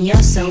broken.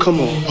 You're so fake. Come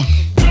on.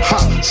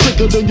 Hot,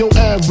 sicker than your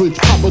average.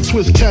 Pop a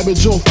twist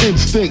cabbage off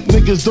instinct.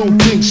 Niggas don't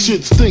think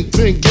shit stink.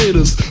 Pink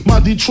Gators, my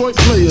Detroit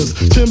players.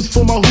 Tim's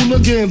for my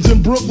hooligans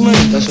in Brooklyn.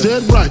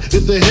 Dead right,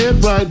 if they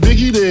head right,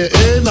 Biggie there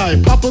every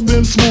night. Papa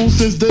been smooth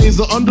since days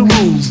of under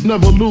rules.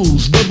 Never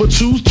lose, never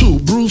choose to.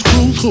 Bruise,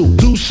 cruise, who?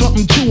 Do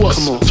something to us.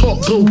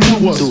 Talk, go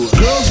through us.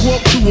 Girls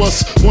walk to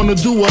us, wanna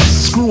do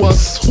us, screw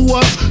us. Who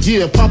us?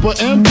 Yeah, Papa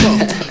and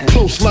Pump.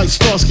 Close like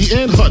Starsky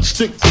and Hutch,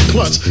 stick to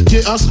clutch.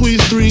 Yeah, I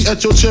squeeze 3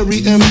 at your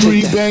cherry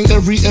M3. Bang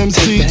every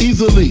MC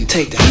easily.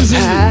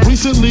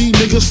 Recently,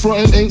 niggas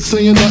frontin' ain't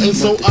saying nothing,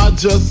 so I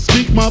just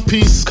speak my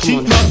peace,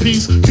 keep my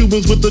peace.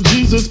 Cubans with the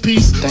Jesus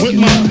peace, with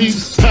my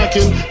peace.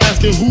 Packing,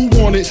 asking who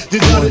want it. You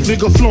got it,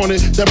 nigga, flaunt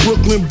it. That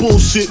Brooklyn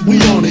bullshit, we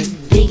on it.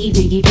 Biggie,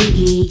 biggie,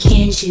 biggie,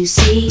 can't you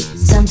see?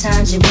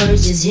 Sometimes your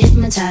words just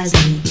hypnotize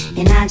me,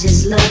 and I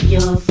just love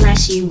your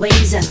flashy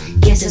ways. I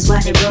guess that's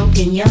why they're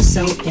broken. You're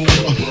so fake.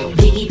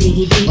 Biggie,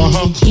 biggie,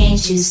 biggie,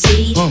 can't you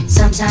see?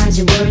 Sometimes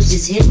your words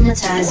just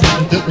hypnotize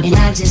me, and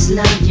I just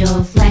love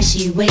your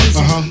flashy ways.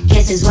 I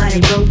guess that's why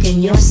they're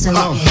broken. You're so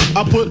fake.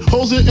 I put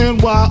hoes in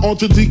NY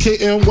onto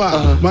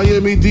DKNY.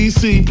 Miami,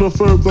 DC,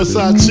 prefer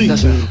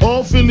Versace. Right.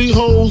 All Philly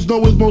hoes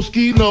know it's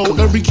Moschino.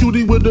 Every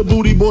cutie with the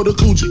booty, boy, the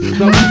coochie.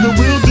 Now who's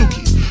the real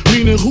dookie?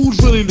 Meaning who's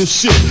really the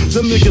shit?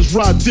 Them niggas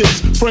ride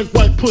dicks. Frank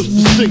White push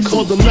the stick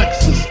called the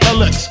Lexus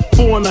LX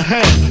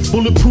 4.5.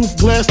 Bulletproof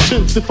glass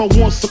tints if I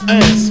want some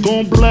ass.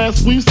 Gon'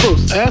 blast we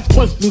first, ask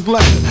questions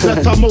last.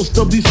 That's how most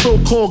of these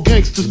so-called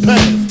gangsters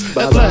pass.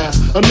 At last,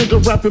 a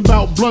nigga rapping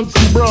about blunts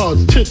and bras,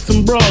 tits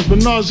and bras,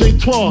 menage a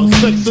trois,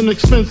 sex and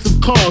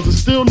expensive cars, and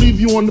still leave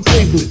you on the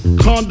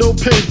pavement. Condo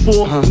paid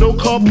for, no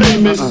car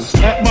payment.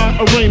 At my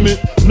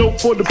arraignment,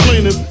 note for the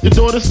plaintiff. Your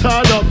daughter's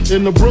tied up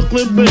in the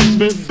Brooklyn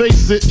basement.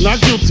 Face it,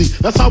 not guilty.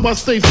 That's how I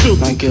stay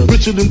filthy.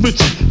 Richer than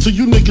richer, so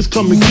you niggas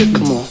come and get me.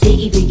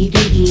 Biggie, biggie,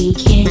 biggie,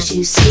 can't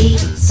you see?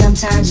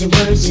 Sometimes your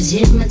words just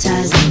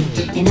hypnotize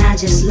me, and I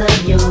just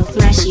love your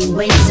flashy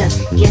ways. I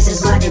guess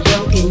that's why they're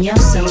broken. You're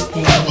so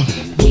fake.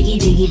 Biggie,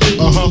 biggie,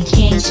 biggie,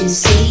 can't you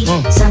see?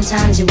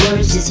 Sometimes your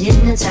words just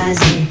hypnotize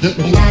me,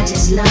 and I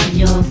just love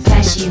your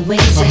flashy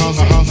ways.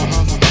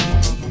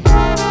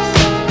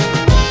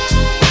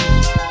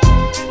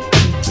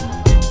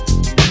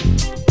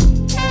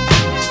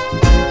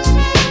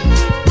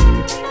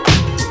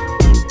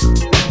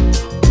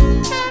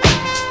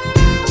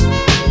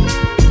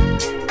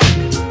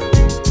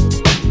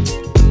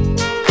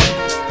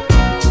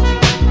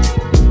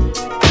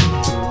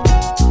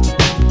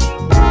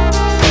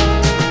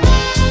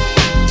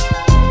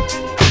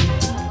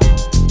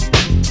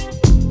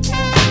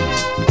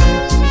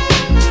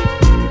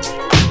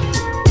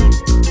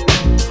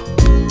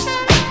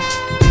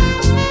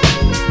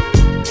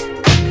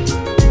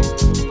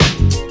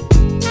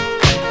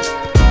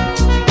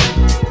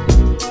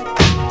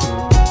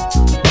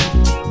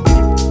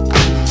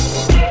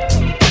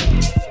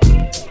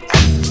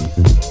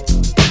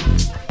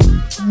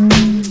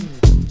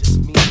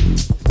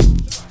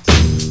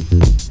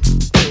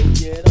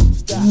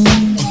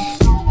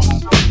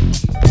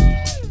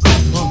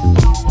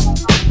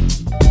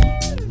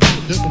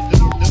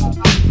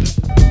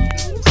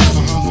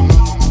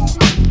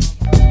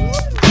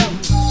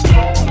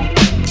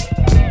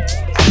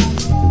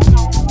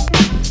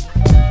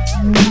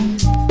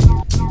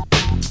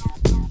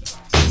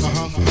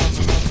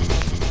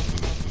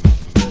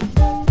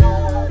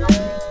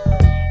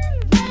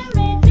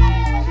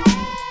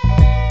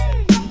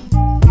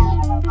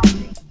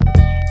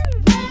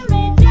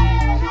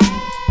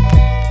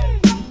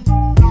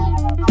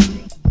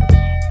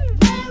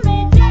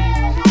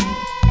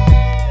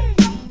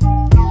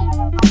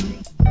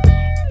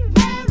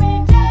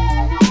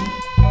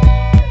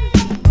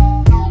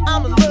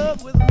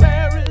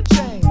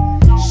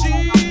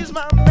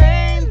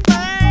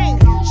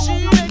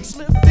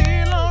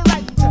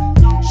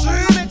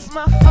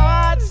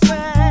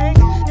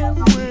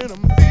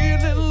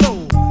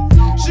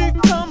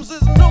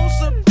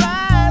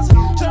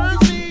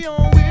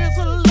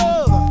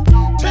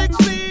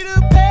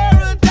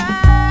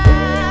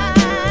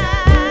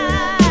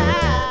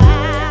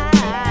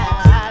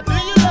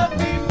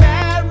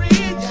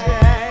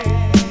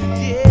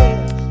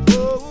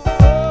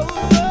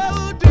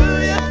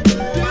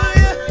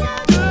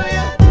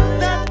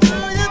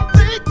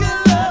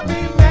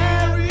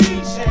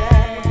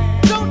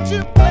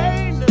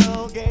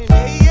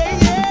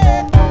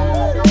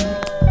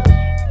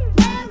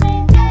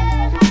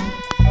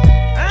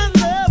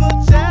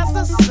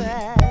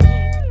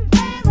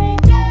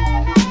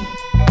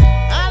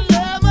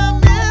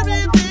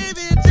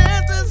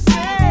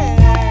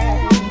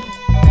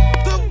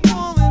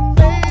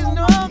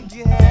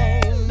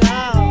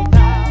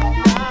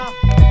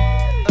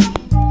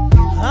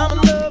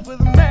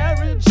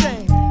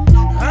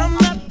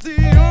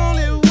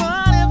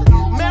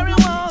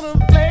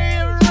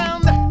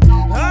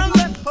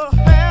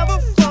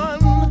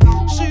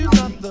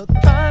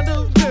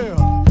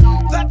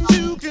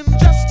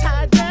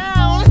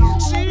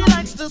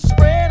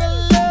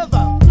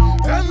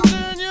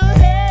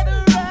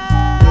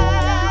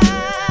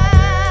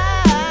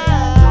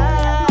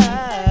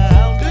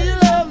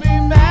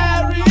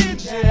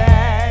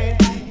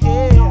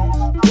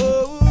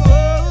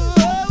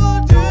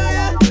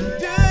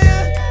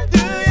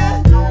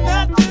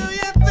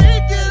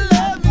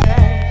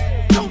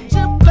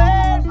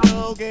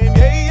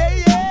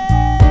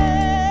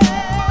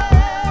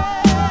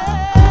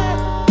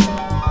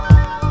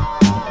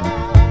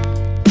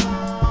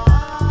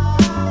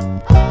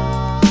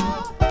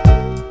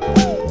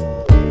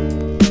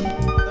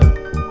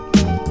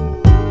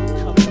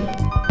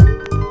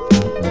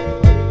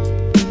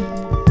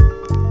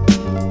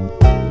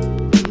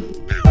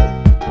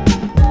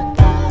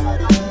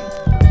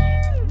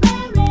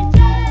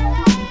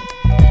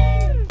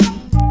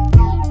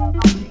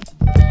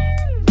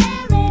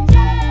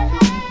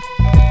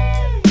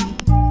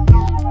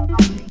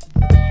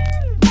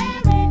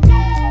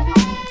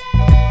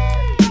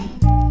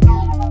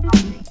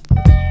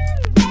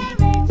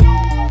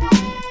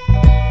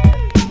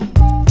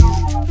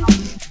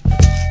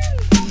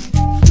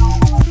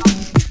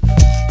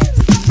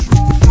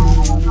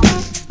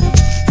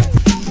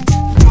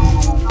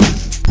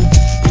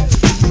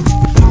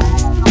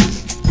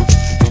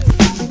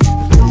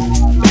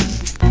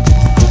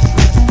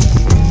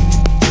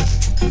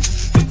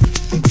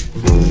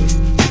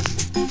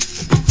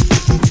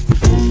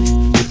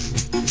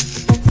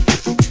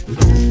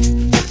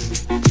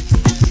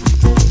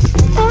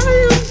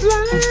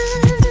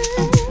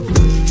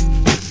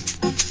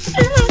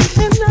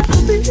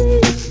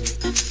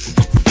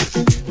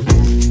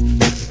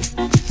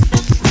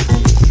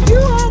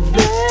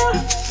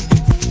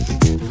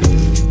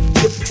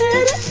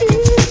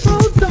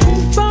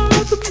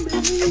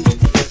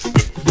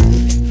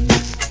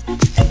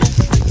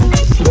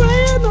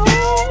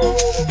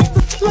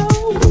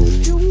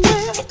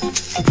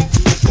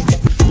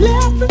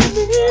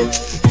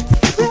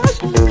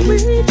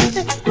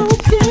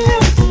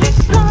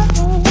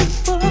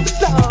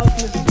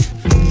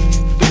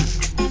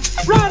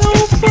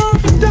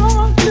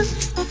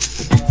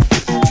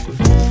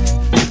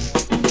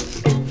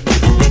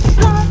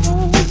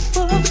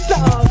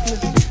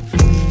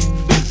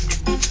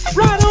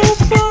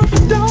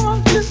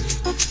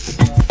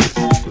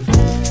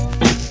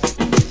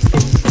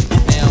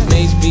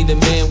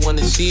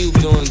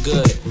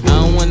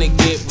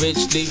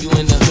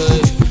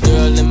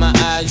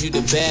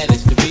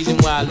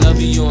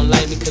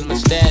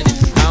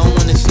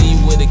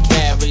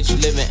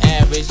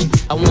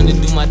 I wanna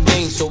do my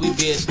thing so we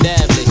be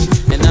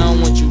established. And I don't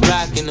want you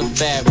rocking them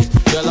fabrics.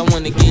 Girl, I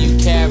wanna give you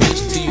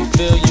carriage till you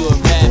feel you a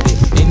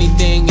rabbit.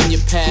 Anything in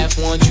your path,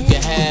 want you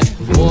can have.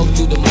 Walk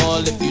through the mall,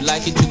 if you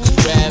like it, you can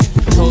grab.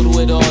 Total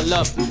it all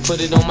up and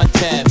put it on my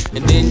tab.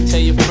 And then tell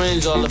your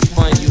friends all the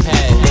fun you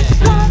had.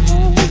 Right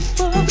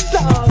over the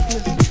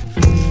darkness.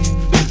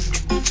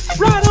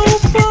 Right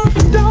over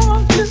the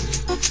darkness.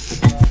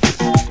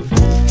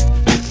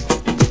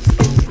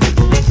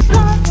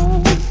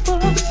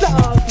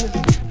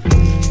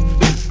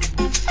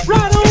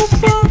 Right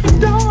over the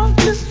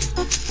darkness.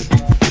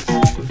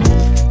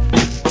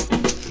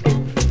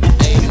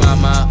 Hey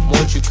mama,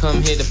 won't you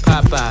come here to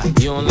Popeye?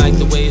 You don't like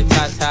the way the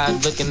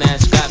Tata's looking at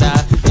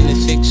Scott-Eye. In the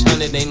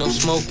 600 ain't no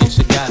smoking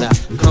cigar.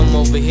 Come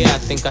over here, I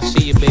think I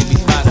see your baby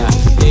father.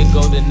 There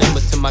go the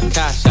number to my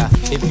casa.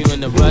 If you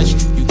in a rush,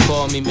 you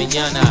call me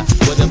mañana.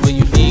 Whatever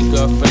you need,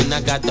 girlfriend,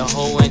 I got the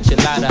whole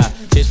enchilada.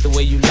 Just the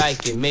way you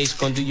like it, Mace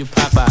gon' do you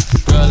proper.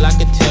 Girl, I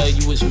could tell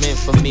you was meant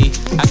for me.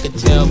 I could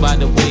tell by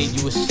the way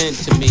you was sent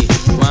to me.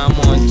 While I'm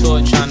on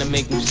tour trying to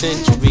make them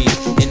centuries.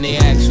 And they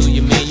ask who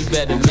you man, you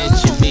better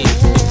mention me.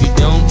 If you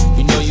don't,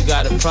 you know you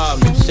got a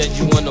problem. Said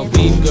you want no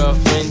beef,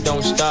 girlfriend,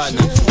 don't start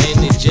now.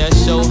 And it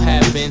just so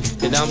happened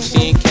that I'm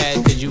seeing cat.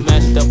 Cause you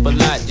messed up a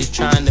lot just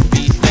trying to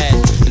be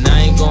fast. And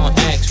I ain't gon'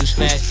 ask who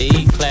smashed the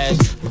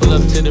E-class. Pull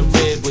up to the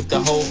rib with the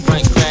whole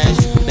front crash.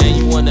 Now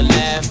you wanna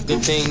laugh,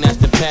 good thing that's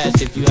the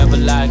past. If you ever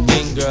lie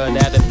again, girl,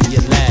 that'll be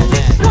your last.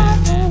 Right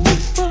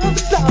over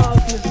the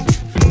darkness.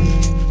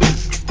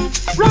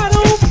 Right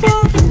over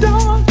the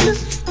darkness.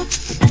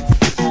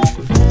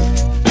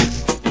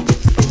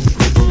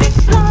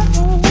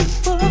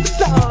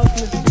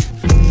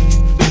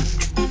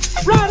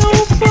 Right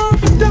over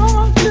the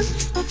darkness.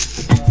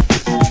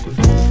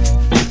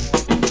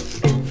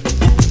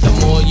 The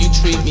more you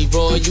treat me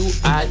royal,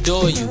 I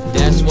adore you.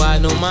 That's why I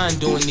don't mind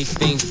doing these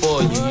things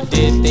for you. You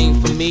did things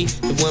for me,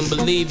 they wouldn't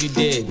believe you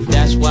did.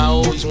 That's why I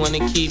always wanna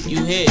keep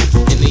you here.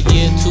 In a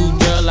year or two,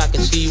 girl, I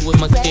can see you with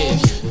my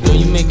kids. Girl,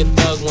 you make a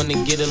thug wanna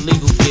get a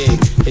legal gig.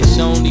 It's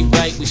only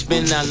right we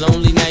spend our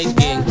lonely nights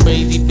getting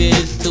crazy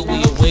biz till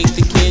we awake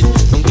the kids.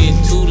 Don't get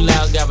too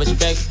loud, got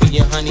respect for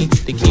you, honey.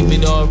 To keep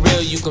it all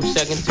real, you come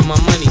second to my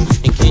money.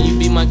 And can you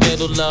be my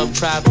ghetto love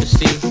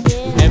prophecy?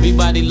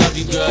 Everybody love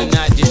you, girl,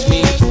 not just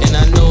me. And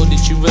I know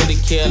that you really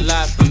care a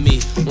lot for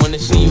me. Wanna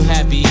see you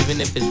happy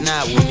even if it's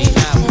not with me,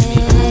 not with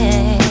me.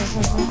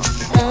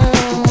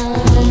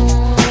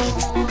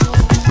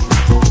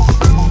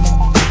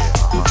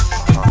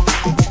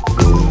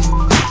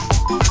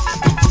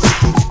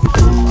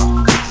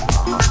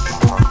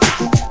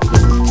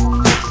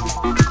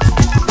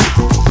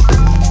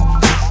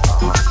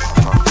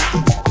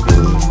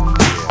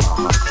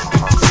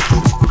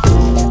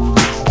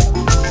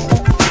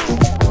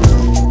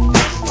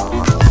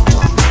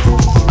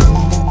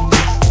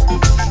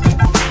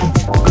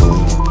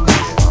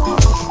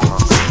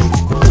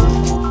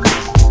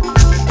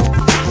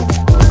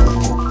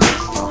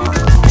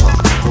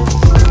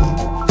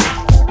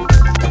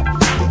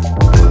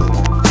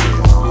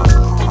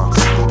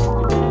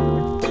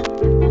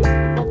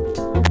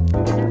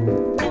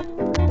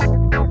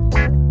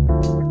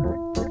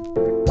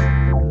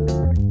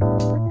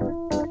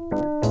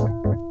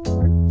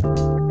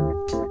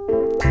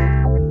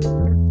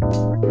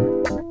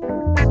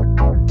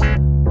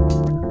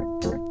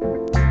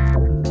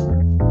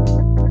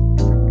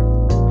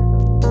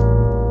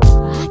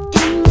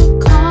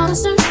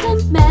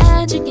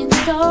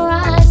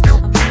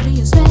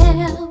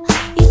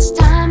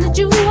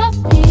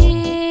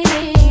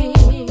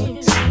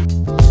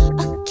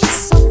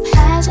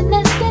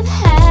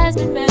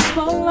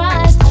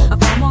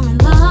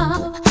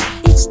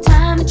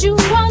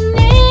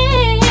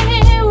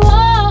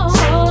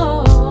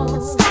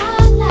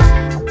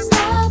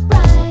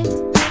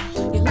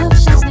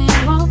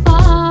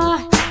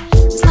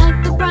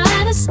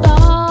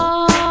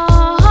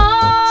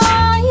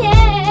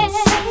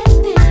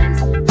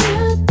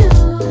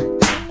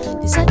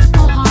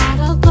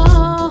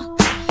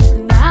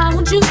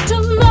 You to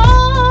know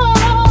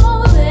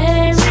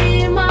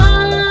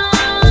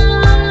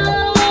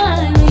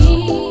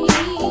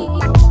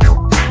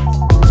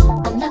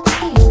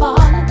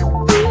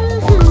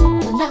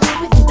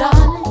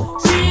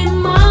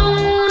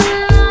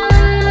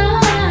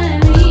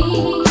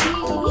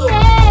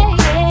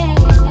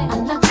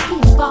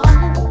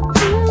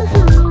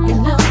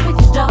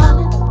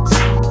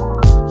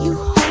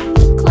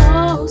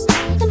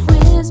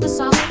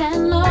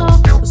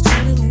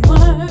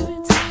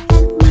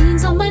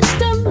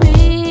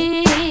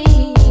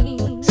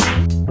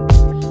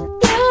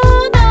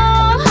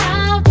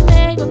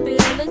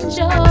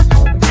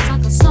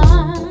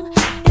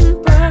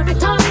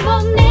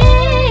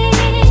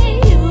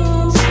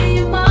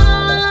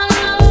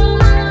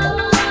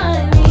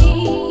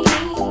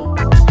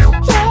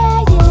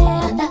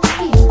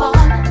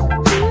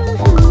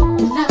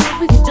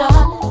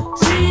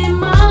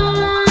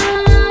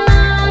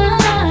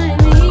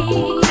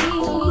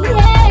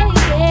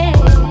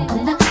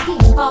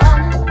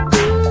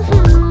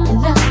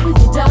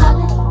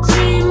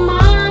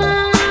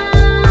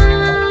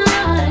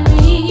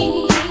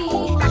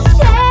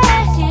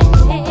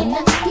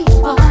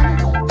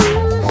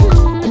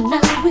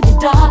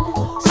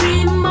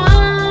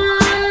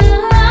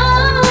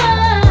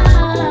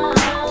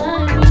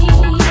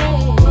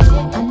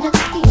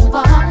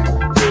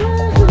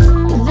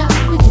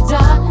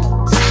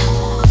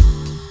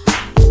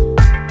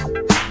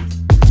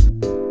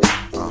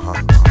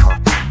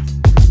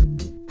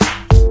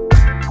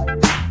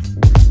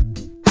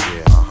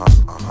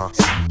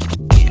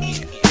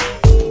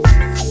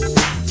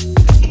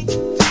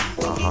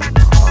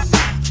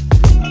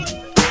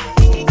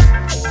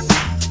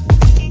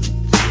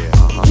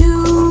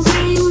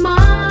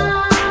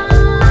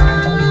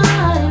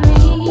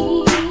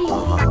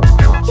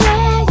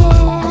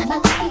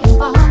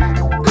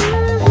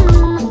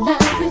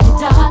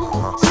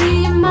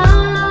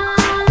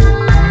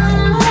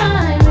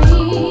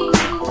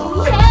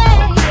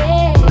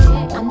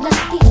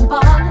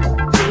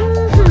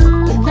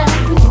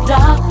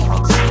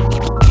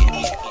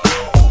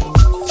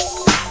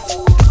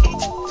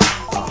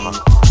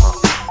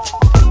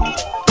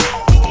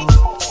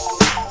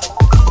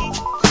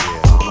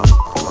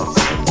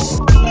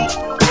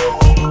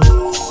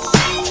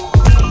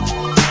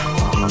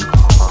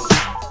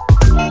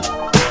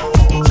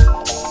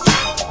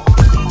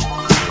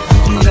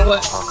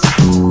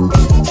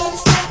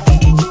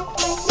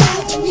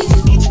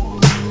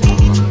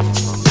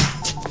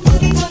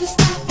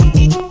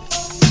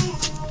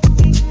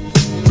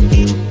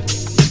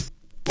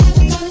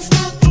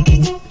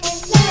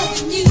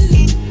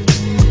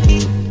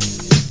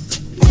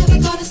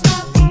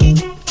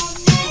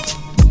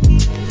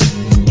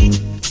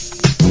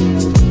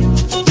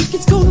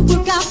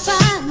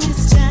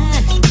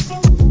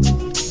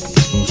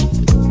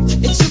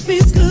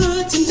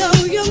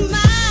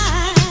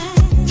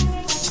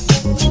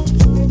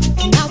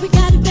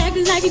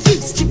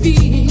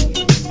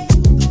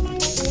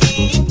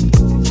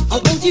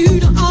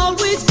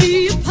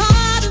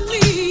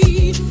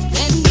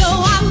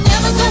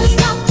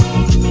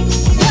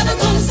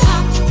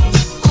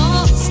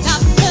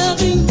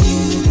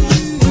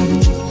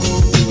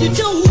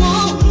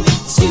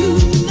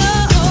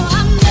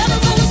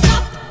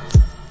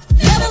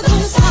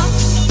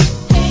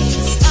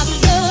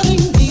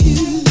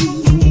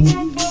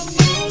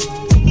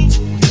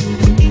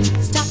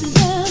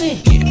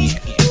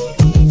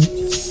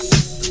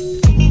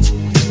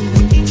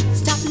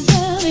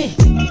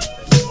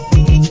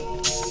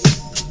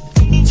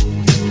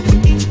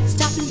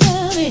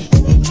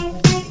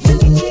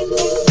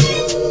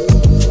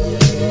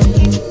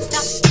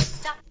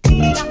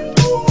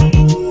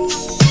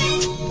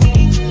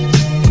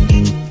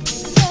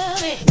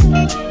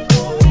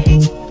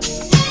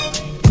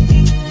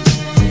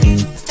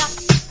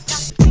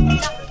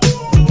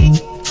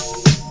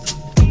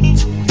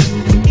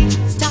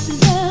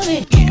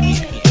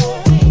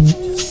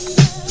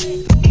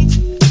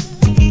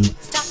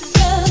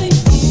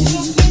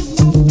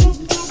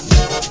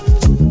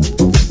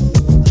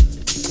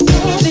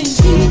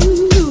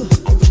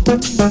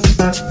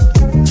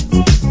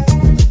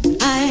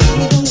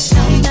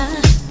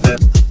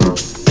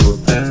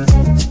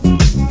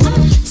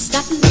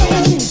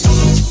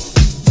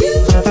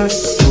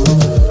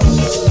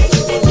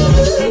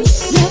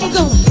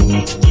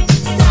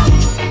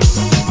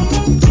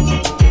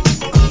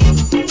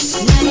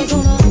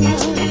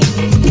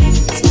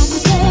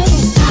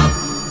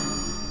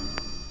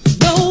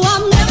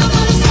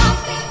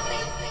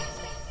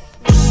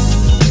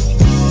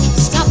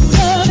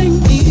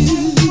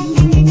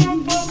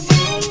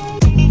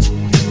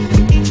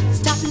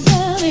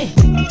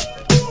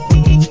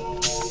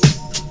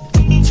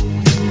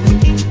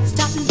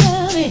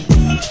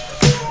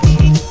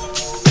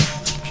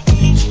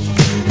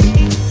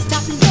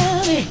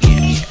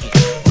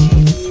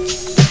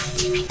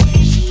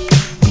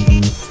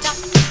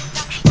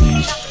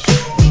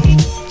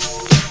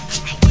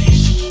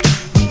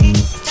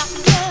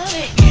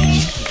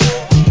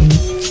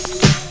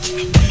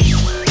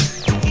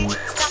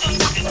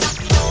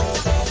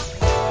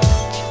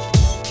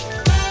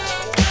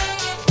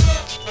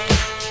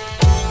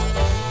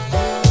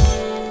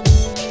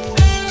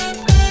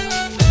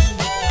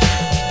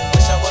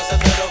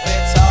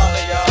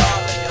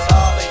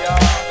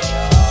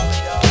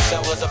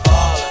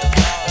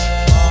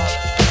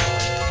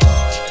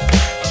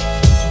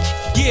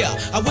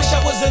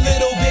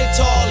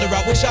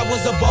wish I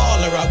was a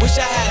baller. I wish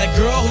I had a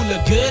girl who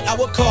looked good, I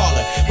would call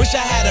her. Wish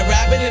I had a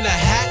rabbit in a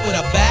hat with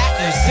a bat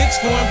and a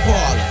 6'4"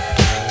 Impala.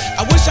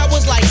 I wish I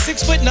was like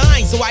 6'9"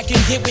 so I can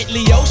get with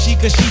Leoshi,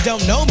 cause she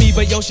don't know me,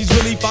 but yo, she's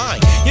really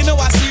fine. You know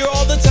I see her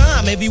all the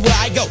time, everywhere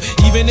I go.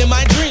 Even in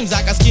my dreams,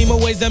 I got scheme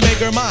of ways to make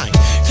her mine.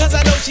 Cause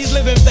I know she's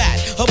living fat,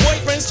 her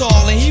boyfriend's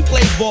tall and he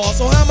plays ball,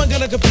 so how am I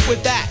gonna compete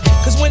with that?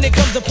 Cause when it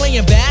comes to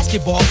playing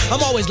basketball,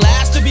 I'm always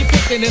last to be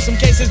picked and in some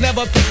cases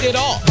never picked at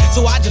all.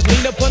 So I just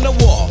lean up on the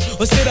wall,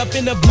 or sit up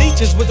in the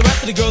bleachers with the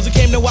rest of the girls who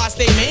came to watch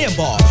they man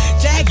ball.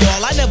 Tag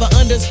y'all, I never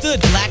understood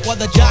black, while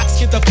the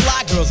jocks get the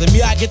fly girls and me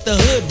I get the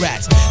hood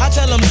rats. I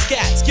tell them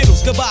scat,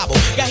 skittles, kabobble.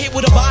 Got hit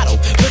with a bottle,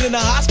 put in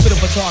the hospital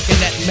for talking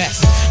that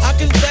mess. I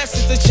confess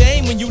it's a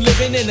shame when you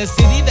living in a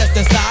city that's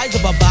the size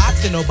of a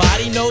box and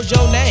nobody knows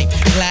your name.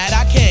 Glad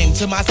I came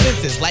to my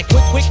senses, like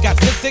quick, got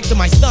sick to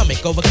my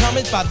stomach, overcome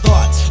it by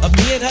thoughts of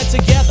me and her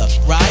together,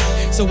 right?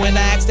 So when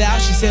I asked out,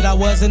 she said I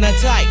wasn't a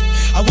type.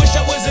 I wish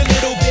I was a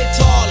little bit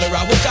taller,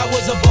 I wish I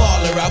was a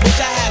baller. I wish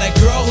I had a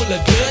girl who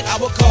looked good, I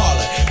would call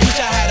her. Wish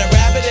I had a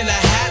rabbit in a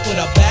hat with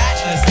a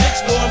bat and a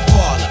 6'4"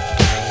 Impala.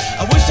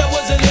 I wish I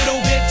was a little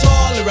bit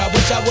taller, I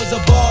wish I was a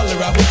baller.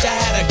 I wish I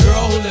had a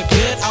girl who looked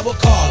good, I would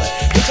call her.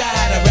 Wish I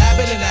had a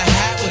rabbit in a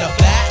hat with a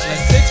bat and a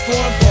 6'4"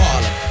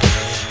 Impala.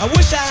 I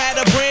wish I had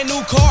a brand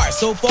new car.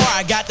 So far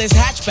I got this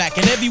hatchback,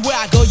 and everywhere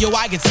I go, yo,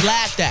 I get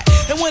slapped at.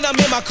 And when I'm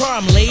in my car,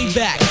 I'm laid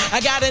back.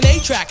 I got an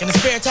 8-track and a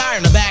spare tire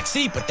in the back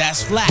seat, but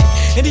that's flat.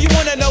 And do you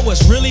wanna know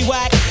what's really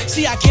whack?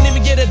 See, I can't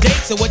even get a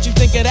date, so what you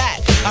think of that?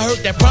 I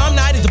heard that prom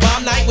night is the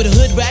bomb night with a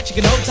hood rat you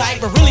can hold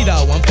tight, but really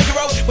though, I'm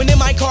Figaro. When in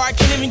my car, I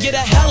can't even get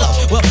a hello.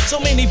 Well, so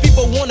many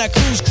people wanna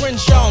cruise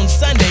Crenshaw on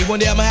Sunday. One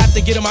day I'ma have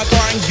to get in my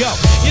car and go.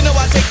 You know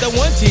I take the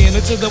 110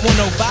 until the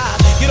 105.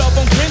 Get off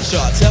on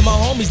Crenshaw, tell my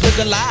homies look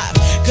alive.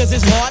 Cause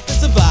it's hard to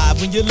survive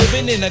when you're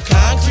living in a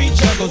concrete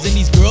jungles and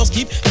these girls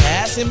keep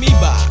passing me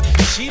by.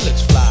 She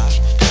looks fly,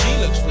 she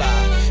looks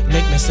fly.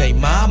 Make me say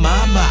my.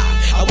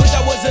 I wish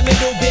I was a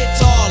little bit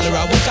taller,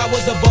 I wish I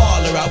was a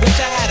baller. I wish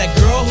I had a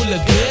girl who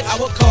looked good, I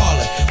would call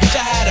her. Wish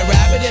I had a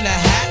rabbit in a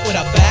hat with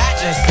a bat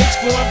and a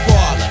 6'4"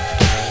 Impala.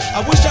 I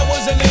wish I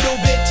was a little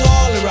bit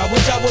taller, I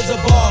wish I was a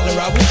baller.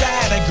 I wish I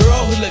had a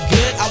girl who looked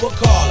good, I would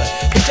call her.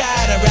 Wish I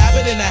had a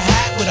rabbit in a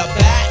hat with a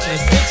bat and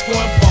a 6'4"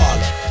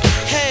 Impala.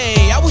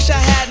 Hey, I wish I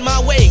had my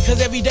way,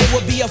 cause every day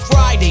would be a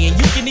Friday and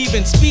you can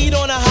even speed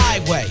on a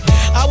highway.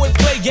 I would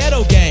play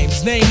ghetto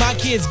games, name my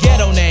kids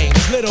ghetto names.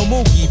 Little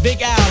Mookie,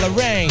 Big Al,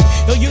 Lorraine.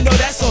 Yo, you know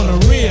that's on the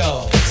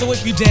real. So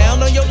if you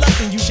down on your luck,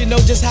 then you should know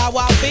just how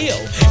I feel.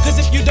 Cause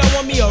if you don't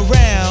want me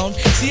around,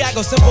 see I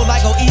go simple,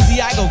 I go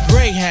easy, I go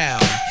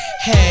Greyhound.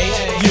 Hey,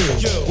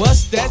 you,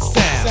 what's that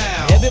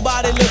sound?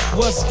 Everybody look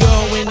what's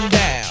going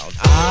down.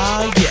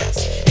 Ah,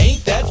 yes,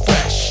 ain't that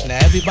fresh? Now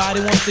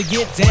everybody wants to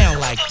get down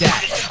like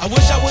that. I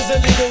wish I was a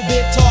little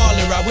bit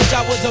taller, I wish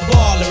I was a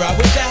baller. I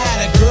wish I had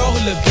a girl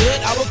who looked good,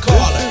 I would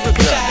call her.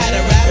 Wish I had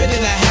a rabbit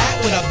in a hat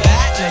with a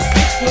bat and a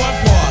 6'4"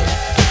 Impala.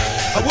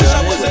 I wish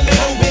I was a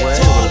little bit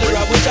taller,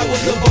 I wish I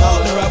was a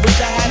baller. I wish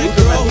I had a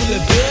girl who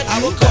looked good, I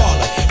would call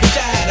her. Wish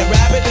I had a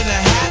rabbit in a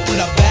hat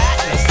with a bat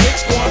and a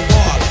 6'4"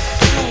 Impala.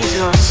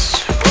 You're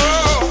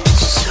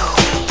so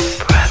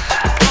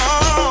brother.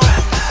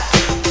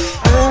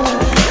 Oh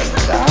my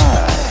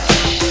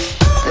gosh,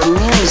 the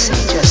music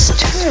just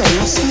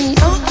turns me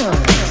on.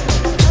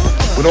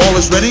 When all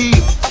is ready,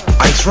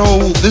 I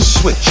throw this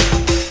switch.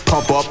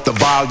 Pump up the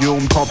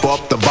volume, pump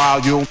up the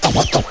volume. Pump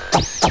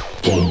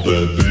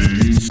that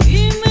bass.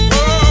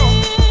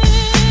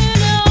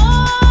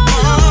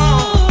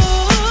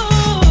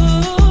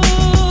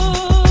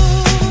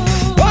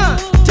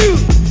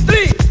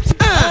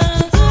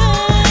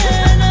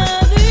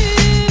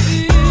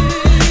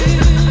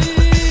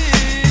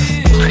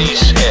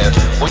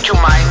 Would you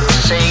mind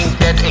saying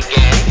that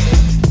again?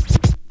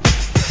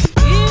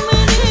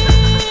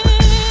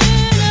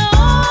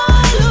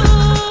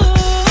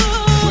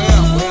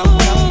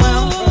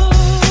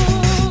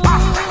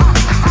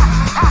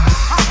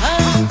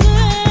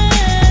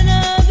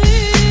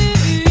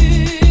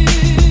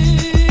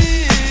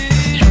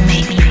 You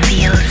make me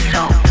feel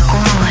so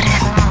good.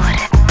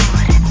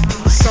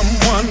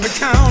 Someone to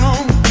count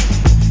on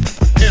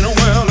in a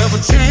world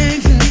ever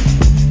changing.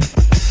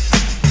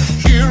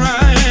 Here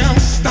I am,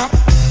 stop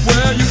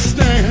where you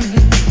stand.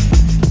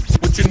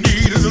 What you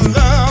need is a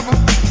lover,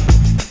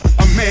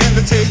 a man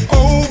to take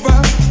over.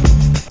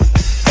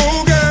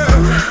 Oh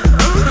girl,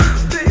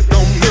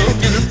 don't look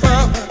any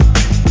further.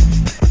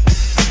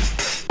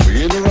 We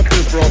interrupt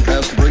this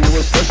broadcast to bring you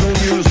a special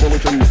news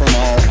bulletin from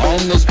our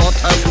on-the-spot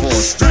task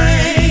force.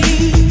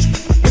 Strange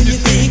when you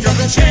think of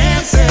the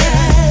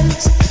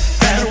chances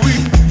that we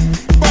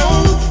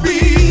both be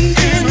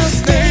in a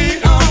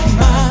state of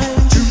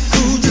mind. Too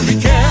cool to be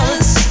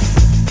careless,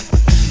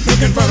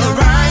 looking for the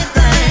right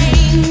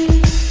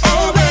thing.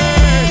 Oh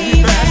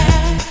baby,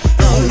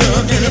 don't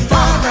look any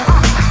farther.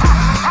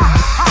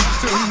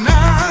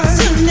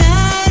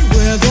 Tonight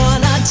we're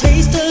gonna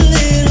taste a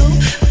little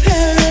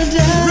paradise.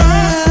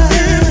 Right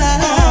here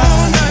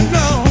all night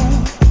long,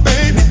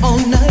 baby, all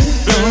night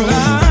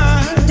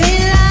long.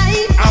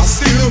 Daylight, I'll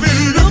steal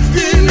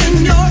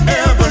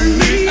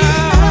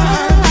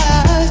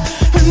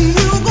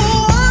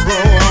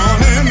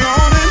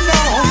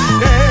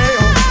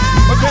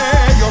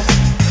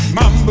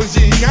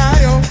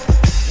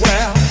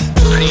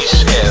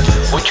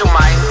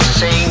mind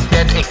saying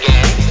that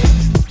again?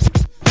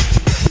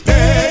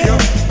 Deo,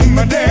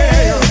 my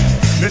Deo,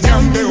 the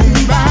Jambi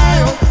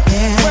Umbayo.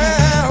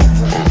 Well,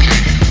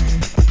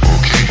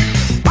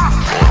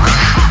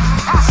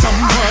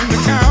 someone to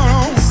count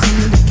on.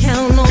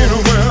 In a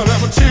world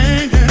ever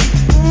changing.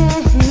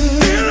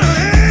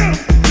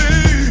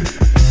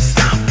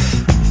 Stop.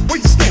 What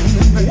you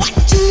standing there? What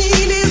you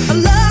need is a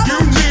love. You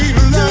need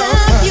a love.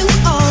 Love you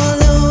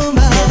all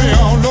over. Love me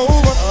all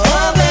over.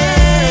 Oh,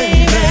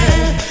 baby.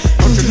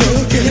 Don't you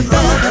look any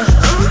further,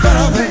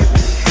 further.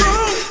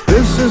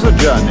 This is a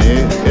journey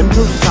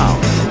into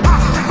sound.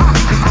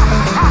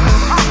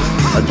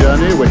 A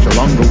journey which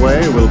along the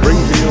way will bring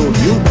to you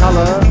new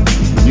color,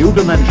 new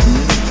dimension,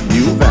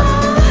 new value.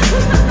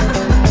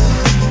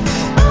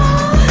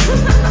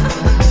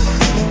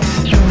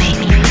 You make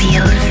me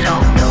feel so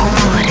good.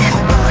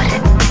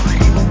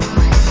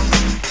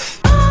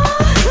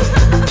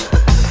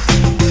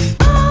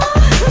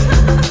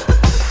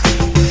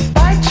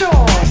 By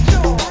George,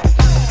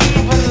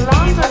 even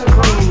London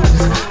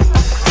grooves.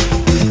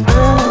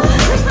 Oh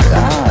my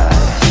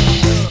gosh,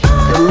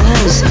 the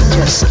music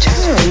just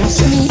turns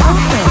me on.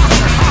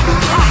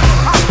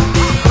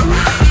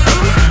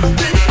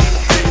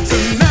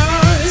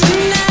 Tonight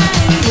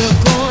you're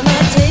gonna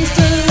taste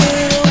a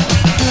little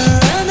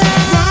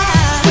paradise.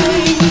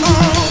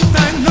 All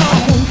night long.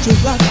 Won't you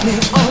rock me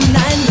all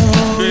night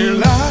long?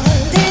 Delight.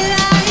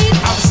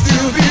 I'll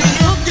still be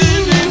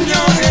looking in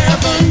your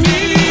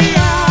ebony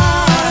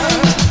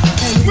eyes.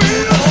 And we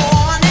go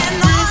on and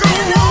on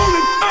and on.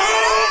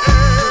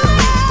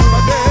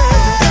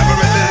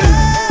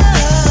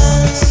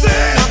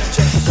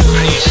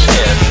 Please,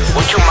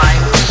 would you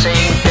mind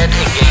saying that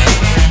again?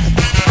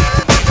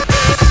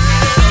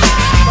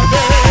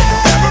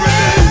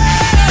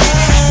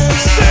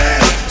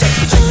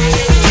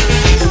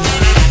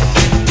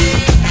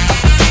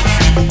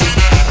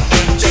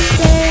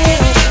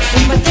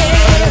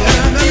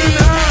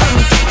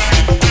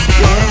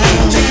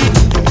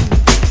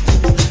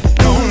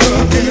 Don't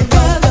look any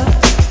further.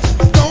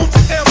 Don't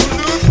you ever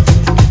look.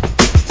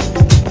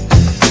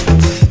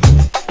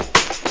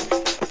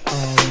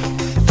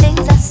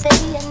 Things I say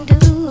and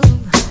do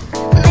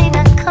may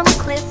not come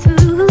clear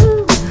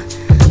through.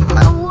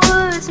 My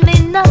words may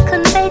not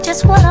convey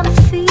just what I'm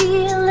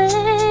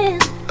feeling,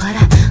 but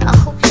I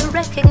hope you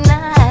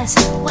recognize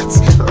what's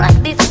right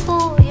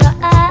before your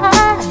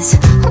eyes.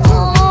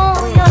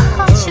 Oh, your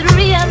heart should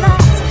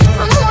realize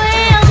from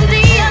where I'm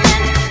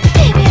dealing.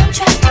 Baby, I'm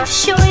trying to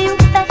show you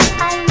that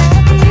I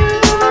love you.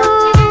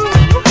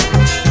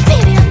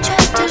 Baby, I'm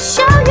trying to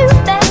show you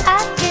that I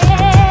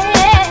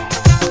care.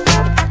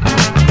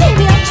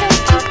 Baby, I'm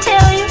trying to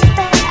tell you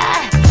that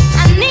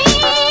I need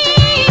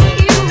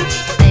you.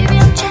 Baby,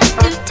 I'm trying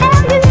to tell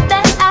you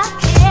that I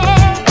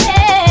care.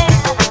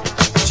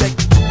 Check,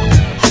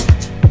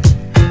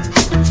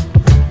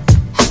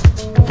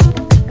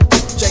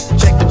 check,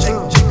 check,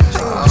 check.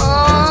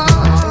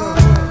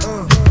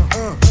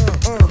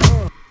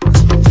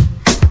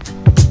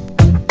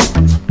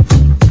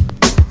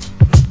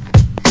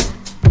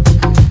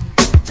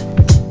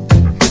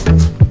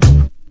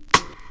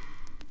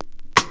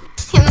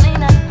 You may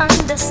not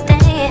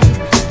understand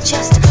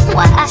just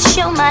why I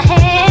show my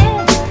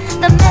hand.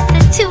 The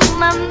method to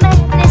my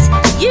madness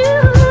you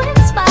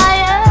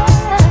inspire.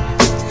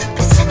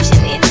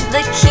 Perception is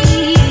the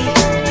key.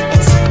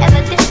 It's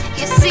evident,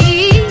 you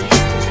see.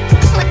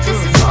 What this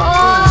is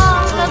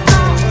all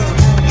about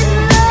is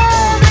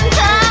love and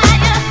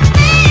fire.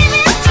 Baby,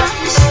 I'm trying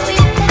to show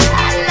you that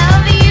I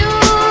love you.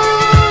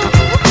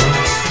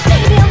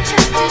 Baby, I'm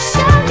trying to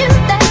show you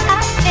that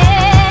I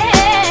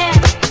care.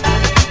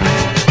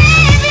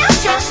 Baby, I'm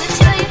trying to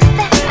tell you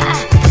that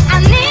I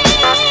need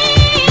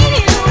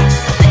you.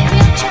 Baby,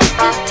 I'm trying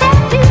to tell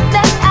you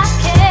that I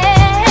care.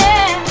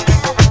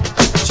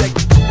 Check.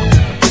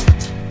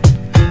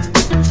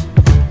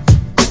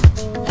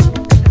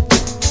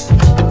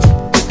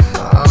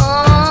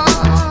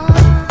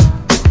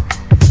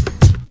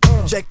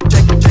 Check,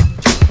 check, check,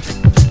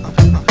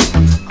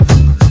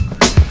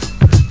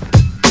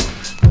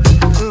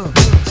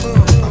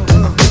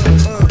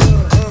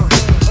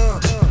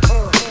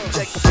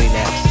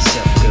 Relax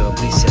yourself, girl,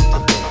 please set the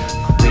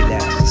tone.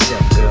 Relax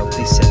yourself, girl,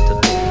 please set the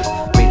tone.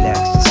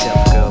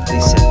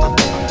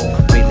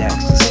 Relax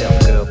yourself,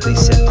 girl,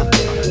 please set the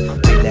tone.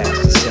 Relax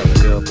yourself,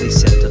 girl, please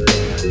set the tone. Relax yourself, girl, please set the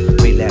tone.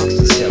 Relax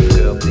yourself, girl,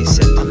 please set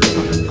the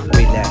tone.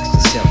 Relax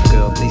yourself,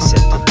 girl, please set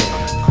the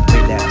tone.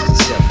 Relax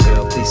yourself, girl,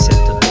 please set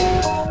the tone.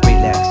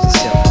 Relax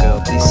yourself, girl,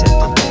 please set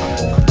the tone.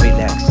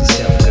 Relax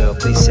yourself, girl,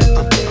 please set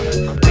the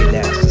tone.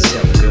 Relax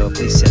yourself, girl,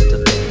 please set the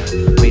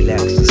tone.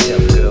 Relax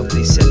yourself, girl,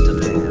 please set the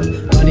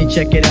tone. Honey,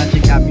 check it out,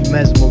 you got me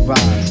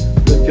mesmerized.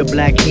 With your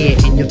black hair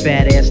and your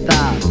fat ass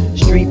style.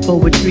 Street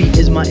poetry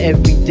is my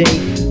everyday.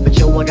 But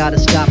yo, I gotta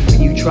stop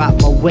when you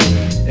drop my weight.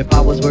 If I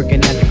was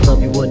working at the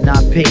club, you would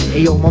not pay.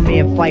 Hey yo, my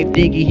man Fife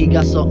Diggy, he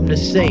got something to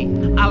say.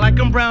 I like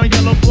them brown,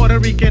 yellow, Puerto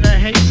Rican, or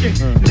Haitian.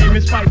 Name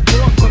is Fife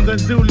Dog from the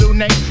Zulu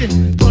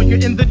Nation. Told you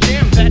in the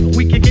jam that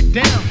we can get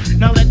down.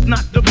 Now let's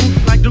knock the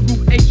booth like the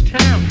group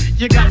H-Town.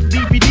 You got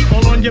BBD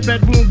all on on your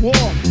bedroom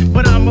wall.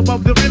 But I'm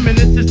above the rim and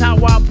this is how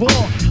I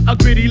ball. A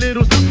gritty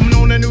little something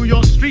on the New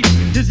York street.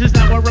 This is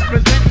how I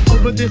represent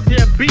over this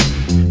here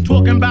beat.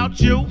 Talking about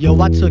you. Yo,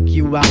 I took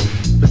you out,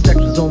 but sex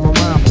was on my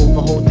mind for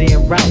the whole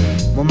damn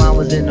route. My mind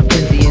was in a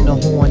frenzy in a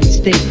horny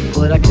state,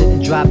 but I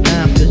couldn't drop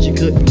down cause you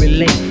couldn't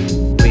relate.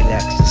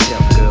 Relax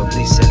yourself, girl,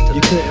 please settle.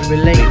 You couldn't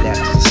relate. Relax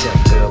yourself,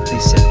 girl,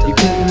 please settle. You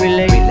couldn't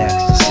relate. Relax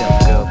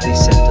yourself, girl,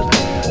 please settle.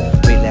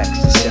 Relax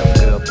yourself,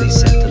 girl, please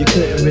settle. You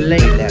couldn't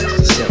relate. Relax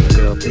yourself,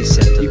 girl, please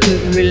settle. You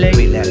couldn't relate.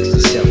 Relax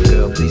yourself,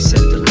 girl, please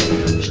settle.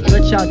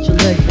 Stretch out your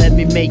legs, let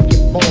me make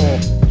it fall.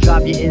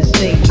 Drive you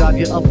insane, drive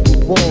you up the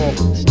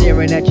wall.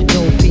 Staring at your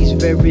dome piece,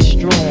 very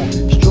strong.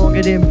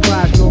 Stronger than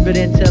pride, stronger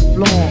than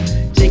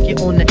Teflon. Take you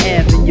on the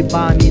Ave and you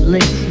buy me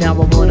links. Now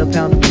I want a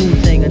pound of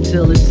Wu-Tang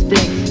until it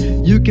stinks.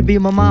 You could be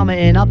my mama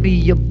and I'll be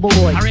your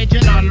boy.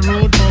 Original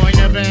rude boy,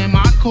 never am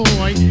I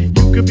coy.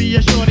 You could be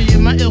a shorty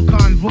in my ill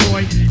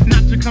convoy.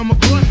 Not to come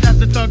across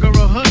as a thug or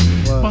a hood.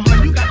 But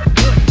hun, you got the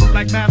good,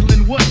 like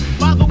Madeline Wood.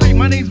 By the way,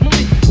 my name's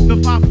Malik, the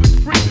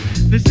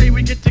 5'3". They say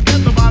we get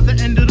together by the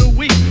end of the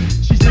week.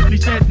 She simply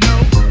said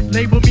no,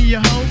 label me a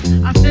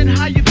hoe. I said,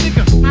 how you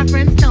figure? My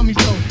friends tell me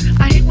so.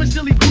 I hate when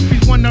silly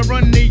groupies wanna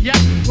run their yacht.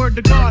 Word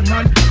to God,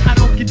 hun, I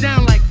don't get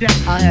down like that.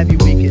 I'll have you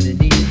weak in the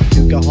knees.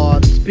 You can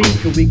hardly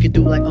speak, or we could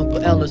do like Uncle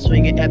Ella,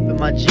 swinging F in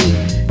my G.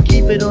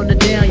 Keep it on the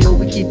down, yo,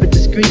 we keep it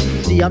discreet.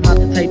 See, I'm not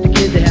the type of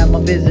kid to have my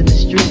biz in the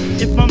street.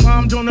 If my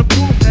mom don't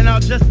approve, then I'll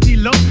just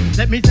elope.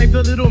 Let me save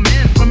the little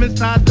man from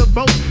inside the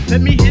boat. Let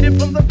me hit it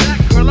from the back,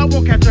 girl, I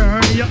won't catch a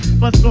hernia.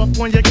 Bust off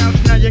on your couch,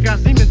 now you got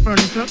Siemens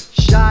furniture.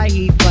 Shy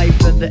heat fight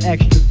for the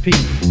extra P.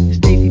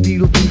 Stacy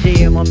Beetle,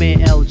 DJ, and my man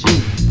LG.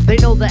 They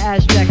know the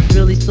ass jack is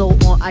really so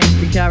on ice.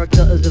 The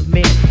character is of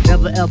man,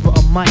 never ever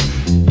a mice.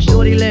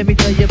 Shorty, let me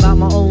tell you about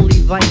my only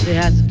vice. It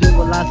has to do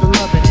with lots of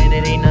loving and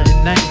it ain't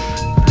nothing nice.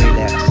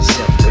 Relax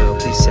yourself, girl,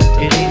 please settle.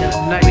 It ain't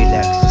nothing nice.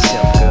 Relax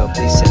yourself, girl,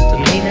 please settle.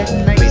 It ain't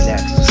nothing nice.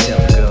 Relax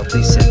yourself, girl,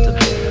 please settle.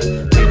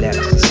 Relax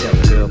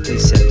yourself, girl,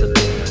 please settle.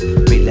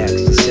 Relax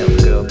yourself,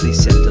 girl, please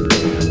settle.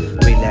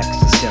 Relax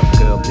yourself,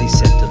 girl, please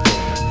settle.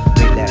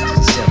 Relax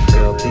yourself,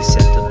 girl, please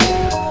settle.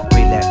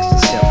 Relax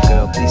yourself,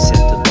 girl, please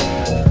settle.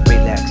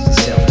 Relax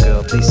yourself,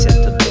 girl, please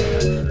settle.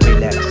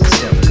 Relax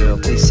yourself, girl,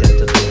 please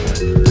settle.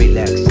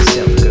 Relax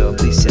yourself, girl,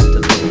 please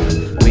settle.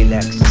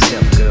 Relax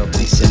yourself, girl,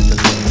 please settle.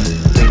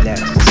 Relax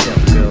yourself,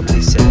 girl,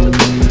 please settle.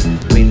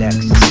 Relax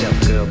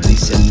yourself, girl,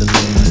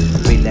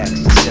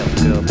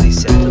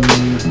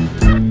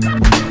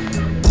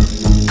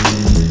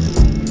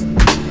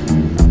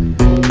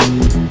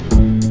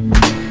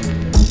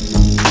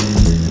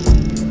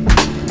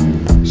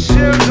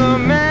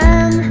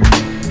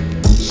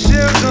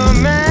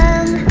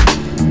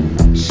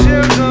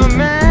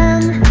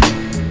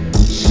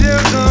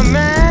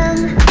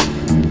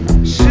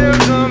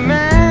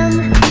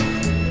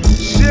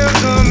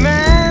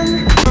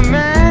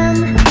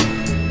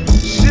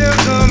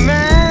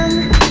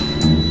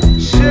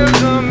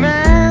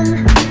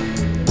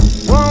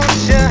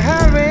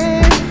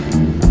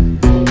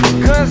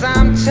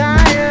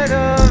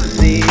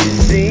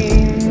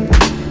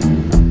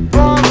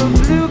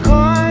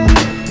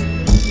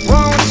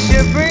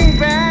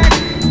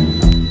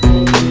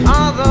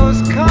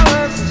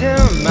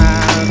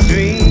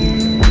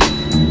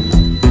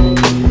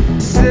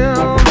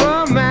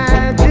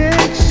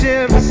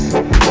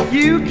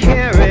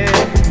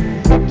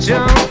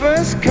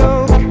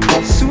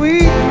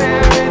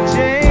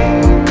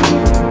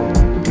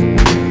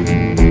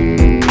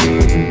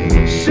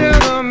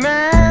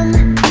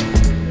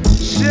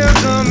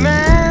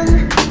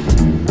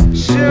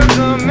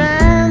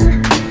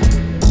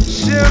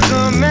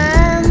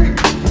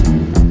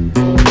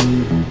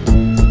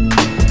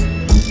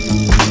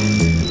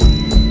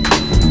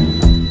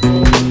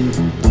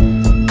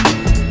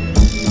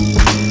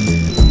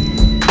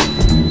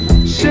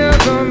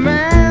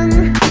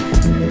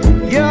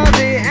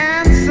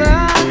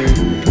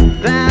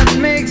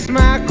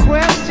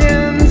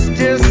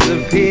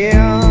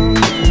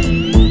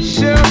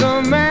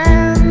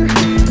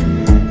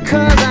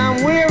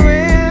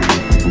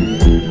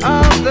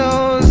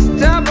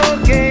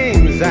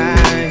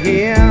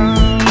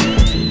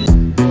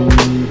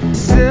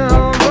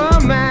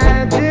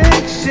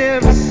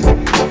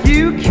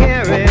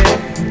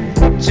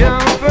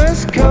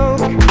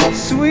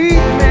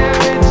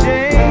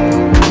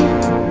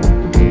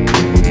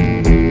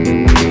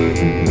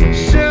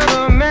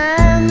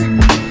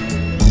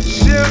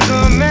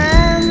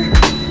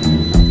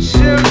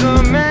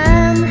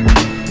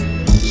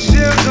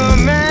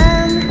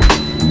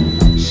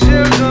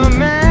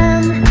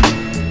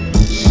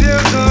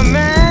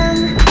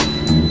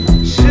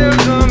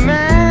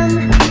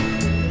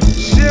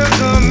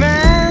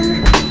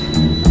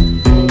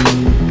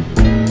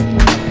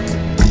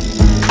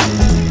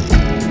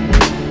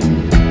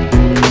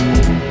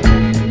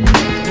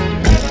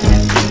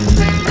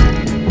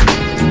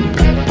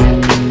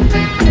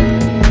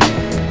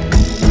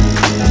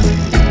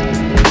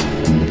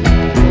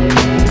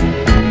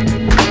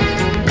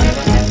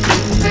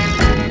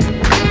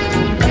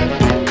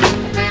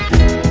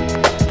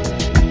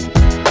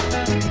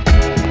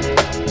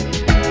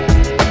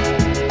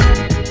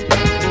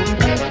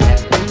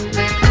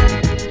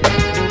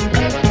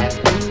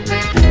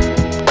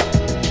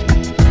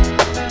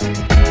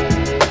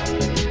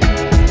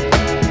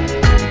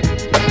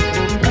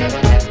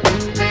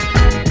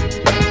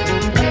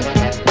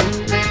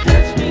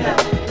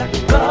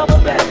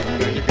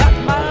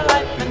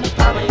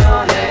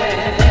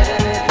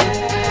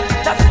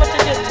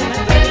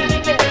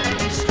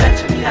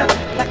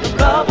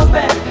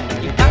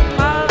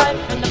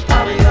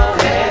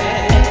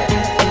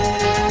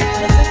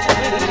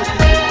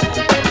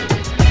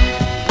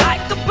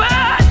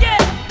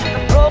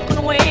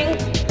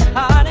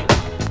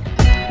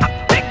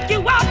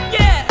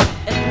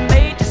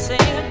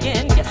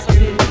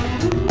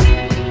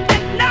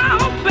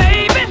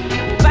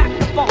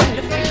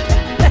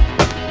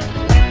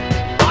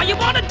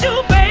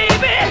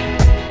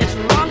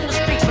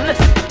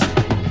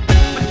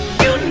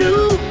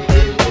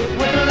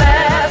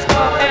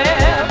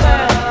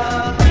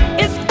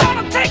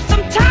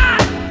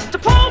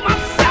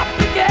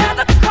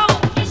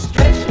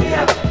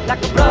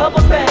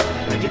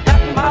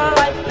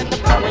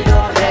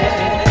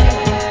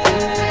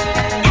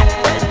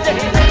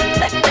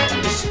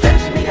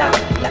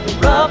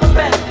 rubber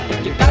band.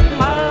 You got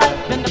my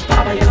life in the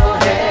palm of your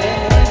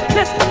hand.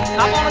 Listen,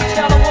 I wanna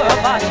tell the world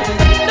about you.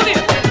 Look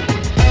here.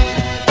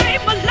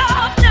 Gave my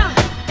love now,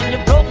 and you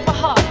broke my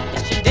heart.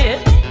 Yes, you did.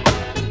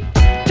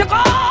 Took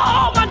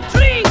all my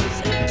dreams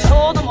and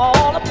tore them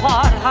all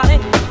apart, honey.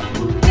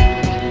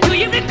 Do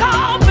you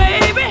recall,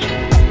 baby?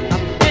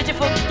 Did you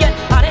forget,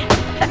 honey?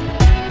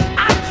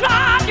 I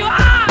tried your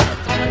eyes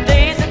on the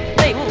days that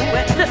they were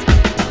wet. Listen,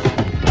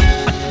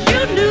 but you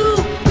knew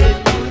it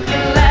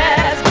could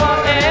last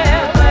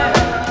forever.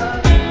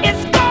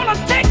 It's gonna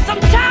take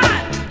some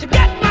time to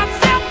get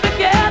myself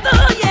together.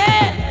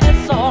 Yeah,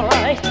 it's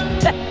alright.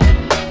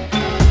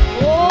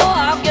 Oh,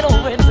 I'll get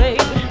over it, baby.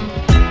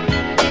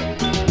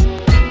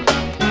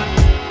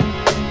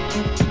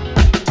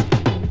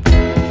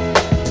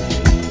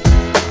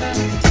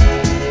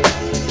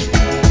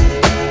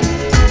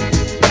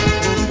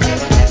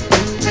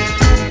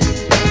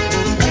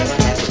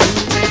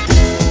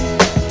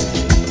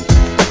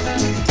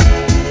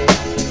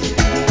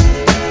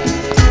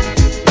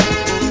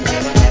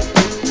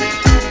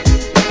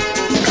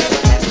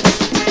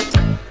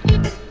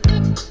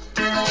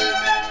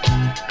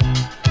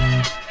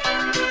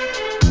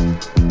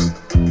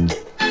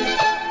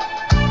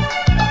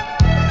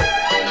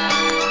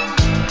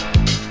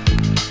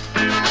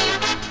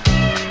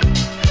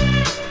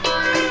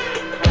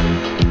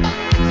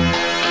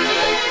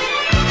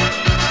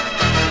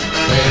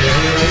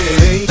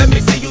 Let me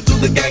see you do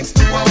the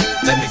gangsta walk.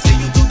 Let me see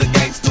you do the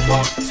gangsta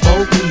walk.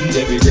 Smoke weed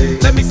every day.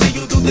 Let me see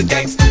you do the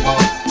gangsta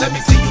walk. Let me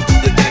see you do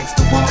the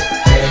gangsta walk.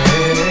 Hey,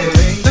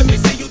 let me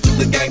see you do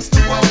the gangsta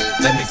walk.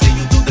 Let me see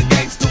you do the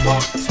gangsta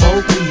walk.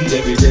 Smoke weed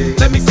every day.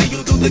 Let me see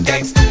you do the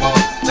gangsta walk.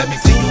 Let me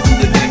see you do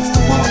the gangsta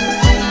walk.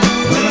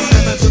 When I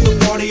step into the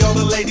party, all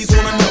the ladies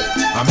wanna know.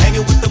 I'm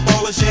hanging with the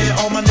ballers, yeah,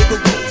 all my nigga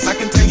rolls. I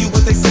can tell you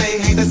what they say,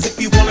 hey, that's if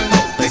you wanna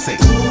know. They say,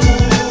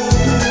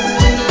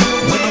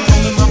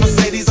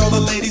 all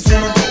the ladies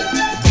wanna roll.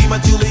 Be my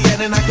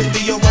Juliet and I can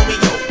be your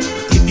Romeo.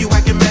 If you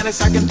acting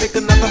mannish, I can pick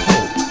another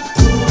hoe.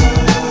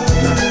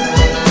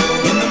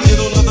 In the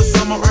middle of the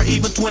summer or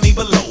even 20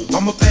 below.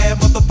 I'm a bad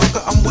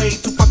motherfucker, I'm way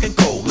too fucking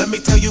cold. Let me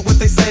tell you what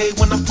they say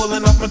when I'm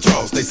pulling off my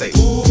drawers. They say,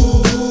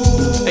 ooh.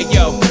 Hey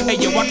yo,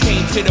 I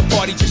came to the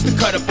party just to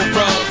cut up a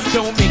rug.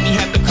 Don't make me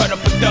have to cut up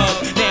a dub.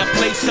 Now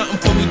play something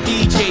for me,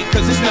 DJ,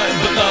 cause it's nothing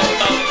but love.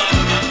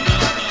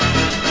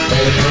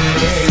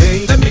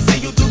 Let me see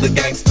you do the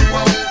gangsta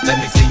walk. Let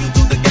me see you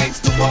do the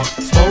gangsta walk.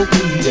 Smoke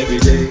weed every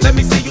day. Let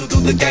me see you do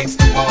the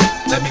gangsta walk.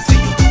 Let me see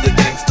you do the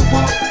gangsta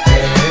walk.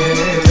 Hey,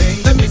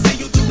 let me see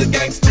you do the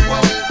gangsta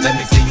walk. Let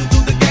me see you do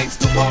the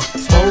gangsta walk.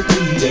 Smoke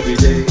weed every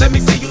day. Let me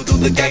see you do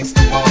the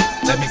gangsta walk.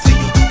 Let me see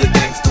you do the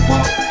gangsta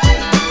walk.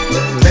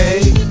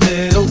 Hey,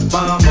 little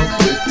mama,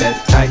 put that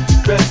tight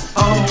dress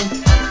on.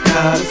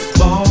 Got a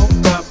small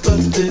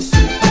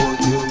proposition for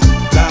you.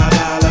 La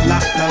la la la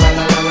la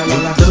la la la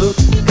la. You look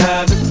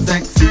kinda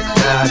sexy,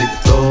 got it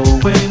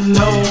going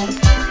on.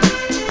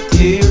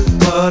 Here's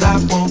what I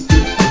want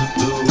you to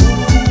do.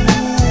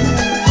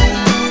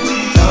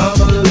 Come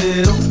a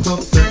little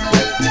closer,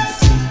 let me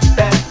see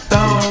that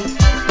thong.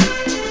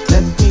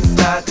 Let me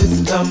slide this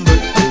number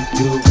to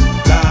you.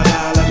 La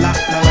la la la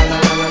la la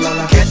la la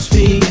la. Catch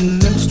me in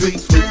them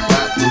streets with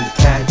my blue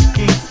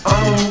khakis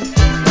on,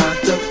 and my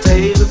Chuck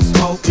Taylor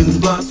smoking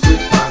blunts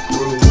with my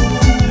crew.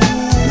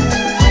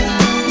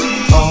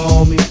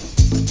 Call me,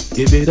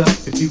 give it up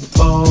if you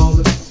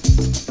ballin'.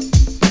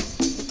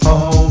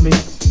 Call me,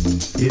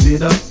 give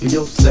it up in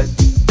your set.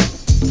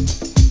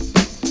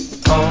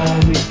 Call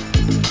me,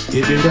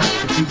 give it up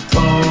if you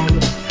ballin'.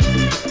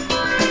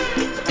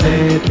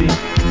 Baby,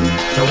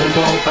 show 'em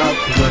all about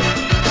the way.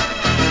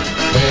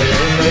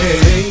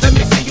 Hey, let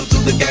me see you do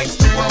the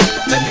gangsta walk.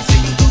 Let me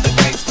see you do the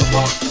gangsta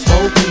walk.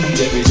 Smoke weed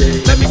every day.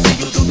 Let me see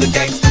you do the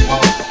gangsta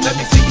walk. Let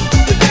me see you do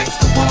the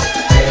gangsta walk.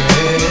 Hey,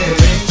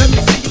 let me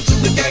see you do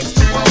the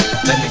gangsta walk.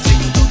 Let me see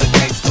you do the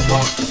gangsta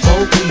walk.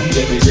 Smoke weed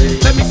every day.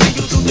 Let me see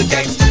you do the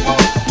gangsta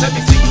walk. Let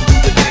me see you do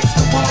the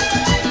gangsta walk.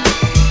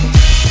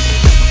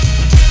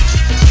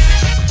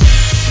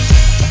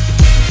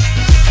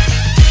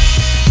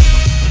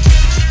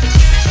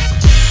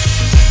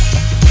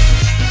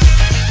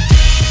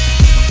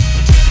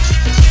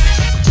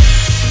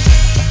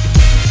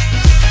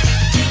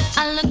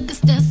 I look and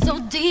stare so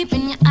deep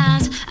in your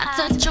eyes. I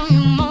touch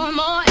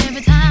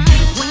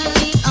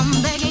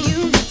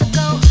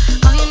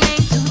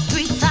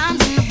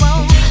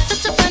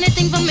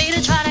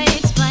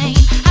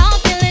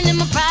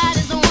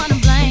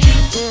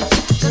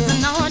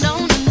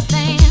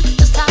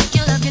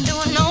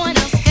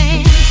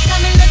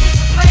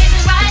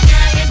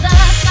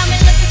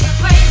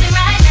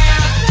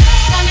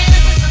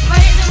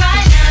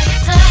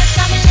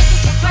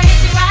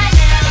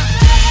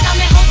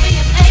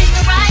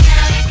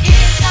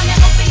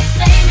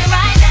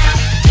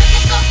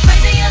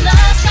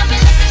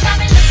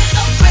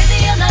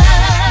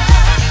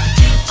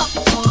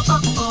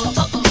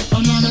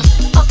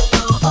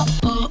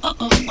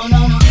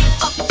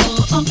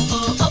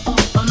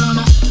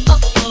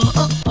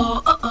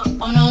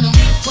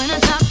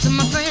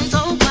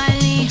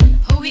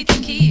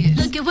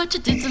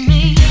what you did to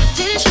me.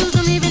 Tennis shoes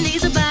don't even need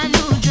to buy a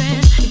new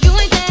dress. If you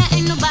ain't there,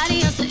 ain't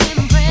nobody else to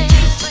impress.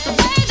 The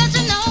way that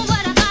you know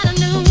what I thought I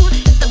knew,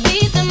 it's the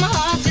beat in my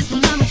heart is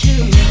when I'm with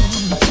you.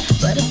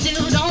 But I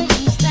still don't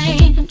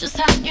understand just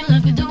how you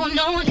love me, doing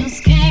no one else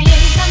can.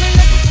 Got me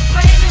looking so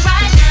crazy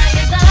right now.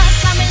 Your love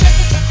got me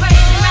looking so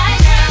crazy right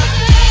now.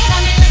 Got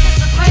me looking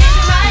so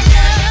crazy right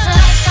now. Your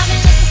touch got me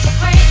looking so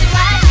crazy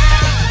right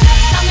now.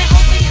 Got me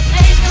hoping you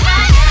please me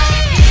right now.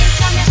 Your kiss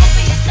got me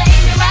hoping you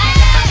save me right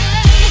now.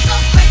 You're so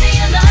crazy,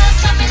 your love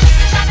got me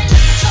looking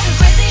so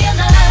crazy, your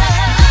love.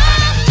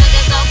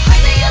 Looking so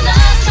crazy, your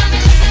love got me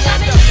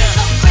looking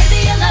so crazy,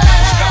 your love.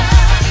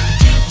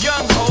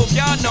 Young Hope,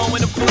 y'all know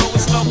when the flow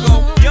is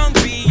loco. Young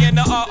B and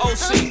the ROC.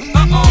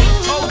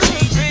 OG,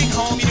 big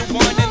homie, the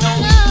one and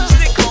only.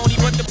 Stick bony,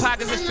 but the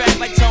pockets is fat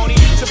like Tony.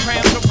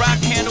 Soprano, the rock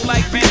handle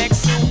like Van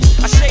Exel.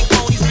 I shake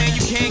ponies, man,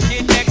 you can't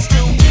get next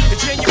to. The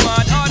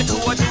genuine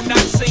article, I do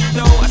not sing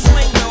though. I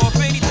sling though,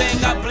 if anything,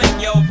 I bling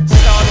yo.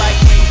 Star like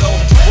Ringo,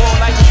 war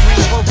like a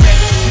green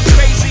Corvette.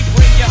 Crazy,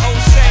 bring your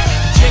whole set.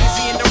 Jay-Z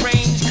in the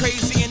range,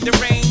 crazy in the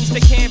range.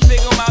 They can't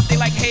figure him out, they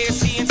like, hey,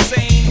 is he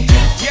insane?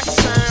 Yes,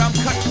 sir, I'm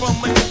cut from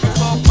a different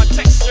cloth. My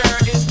texture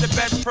is the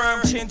best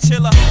firm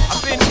chinchilla.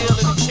 I've been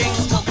dealing with chain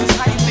smokers.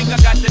 How you think I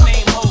got the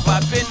name over?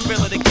 I've been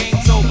realer, the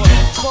game's over.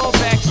 Fall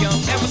back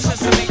young, ever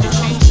since I made the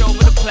change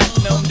over the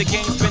platinum. The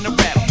game's been a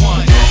rap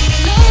one.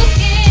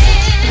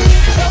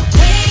 So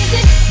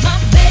crazy, my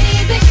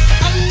baby.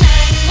 I'm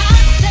not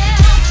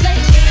myself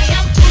lately.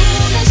 I'm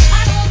foolish.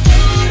 I don't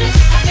do this.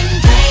 I've been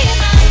playing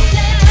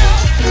myself.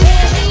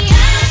 Baby,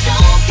 I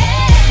don't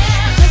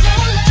care. 'Cause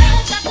your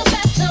love got the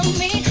best of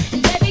me.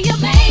 And baby,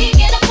 you're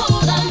making a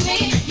fool of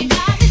me. You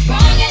got me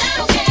strong and I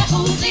don't care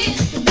who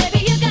sees. 'Cause baby,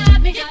 you got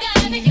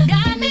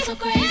me so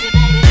crazy,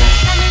 baby.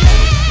 Got me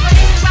looking so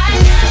crazy right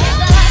now. Your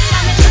love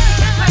got me looking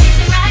so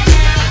crazy right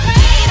now.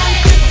 Got me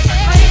looking so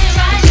crazy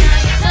right now.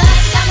 Your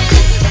touch got me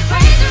looking so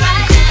crazy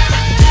right now.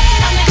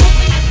 Got me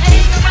hoping you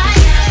save me right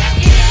now. Your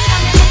kiss got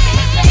me hoping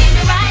you save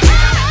me right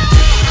now.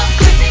 So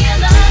crazy, your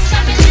love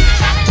got me looking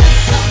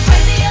so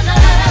crazy, your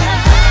love.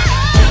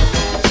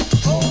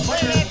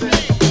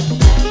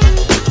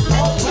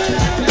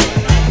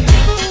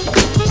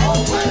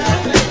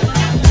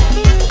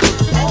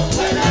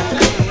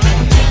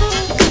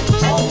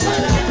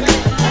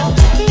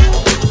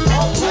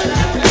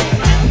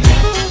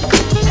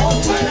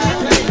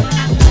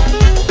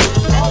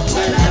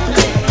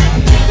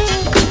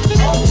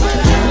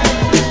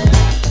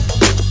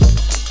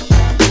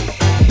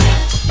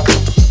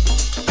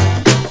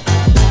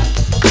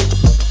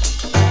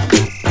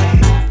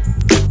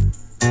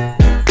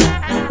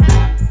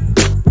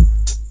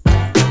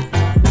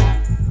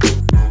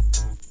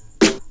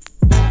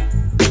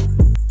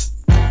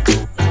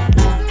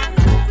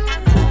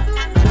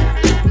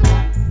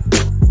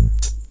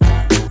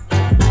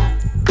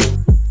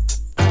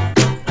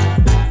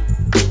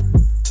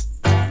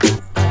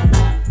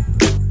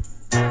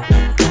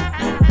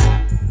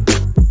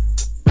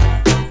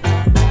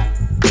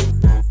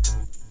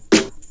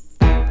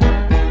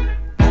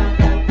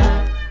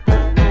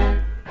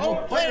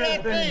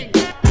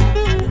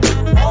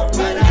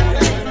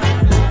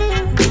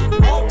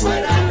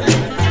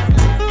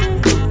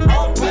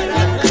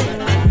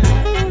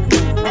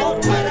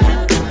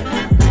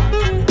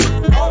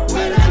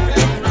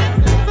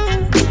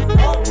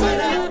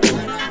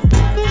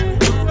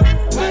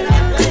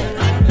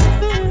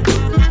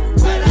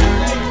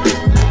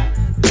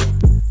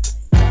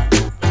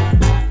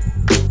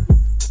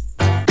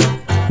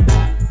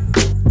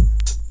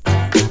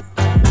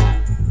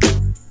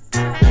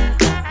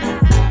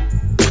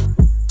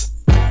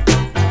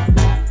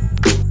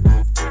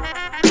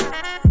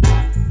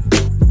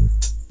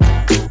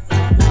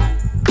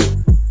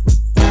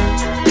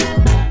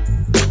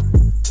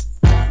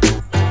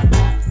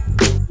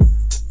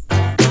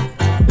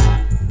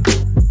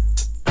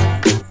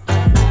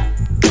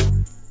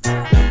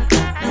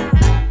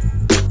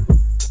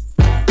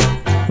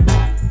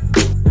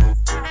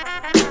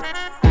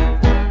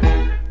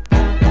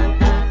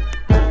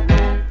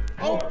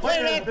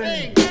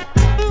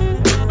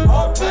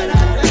 Oh,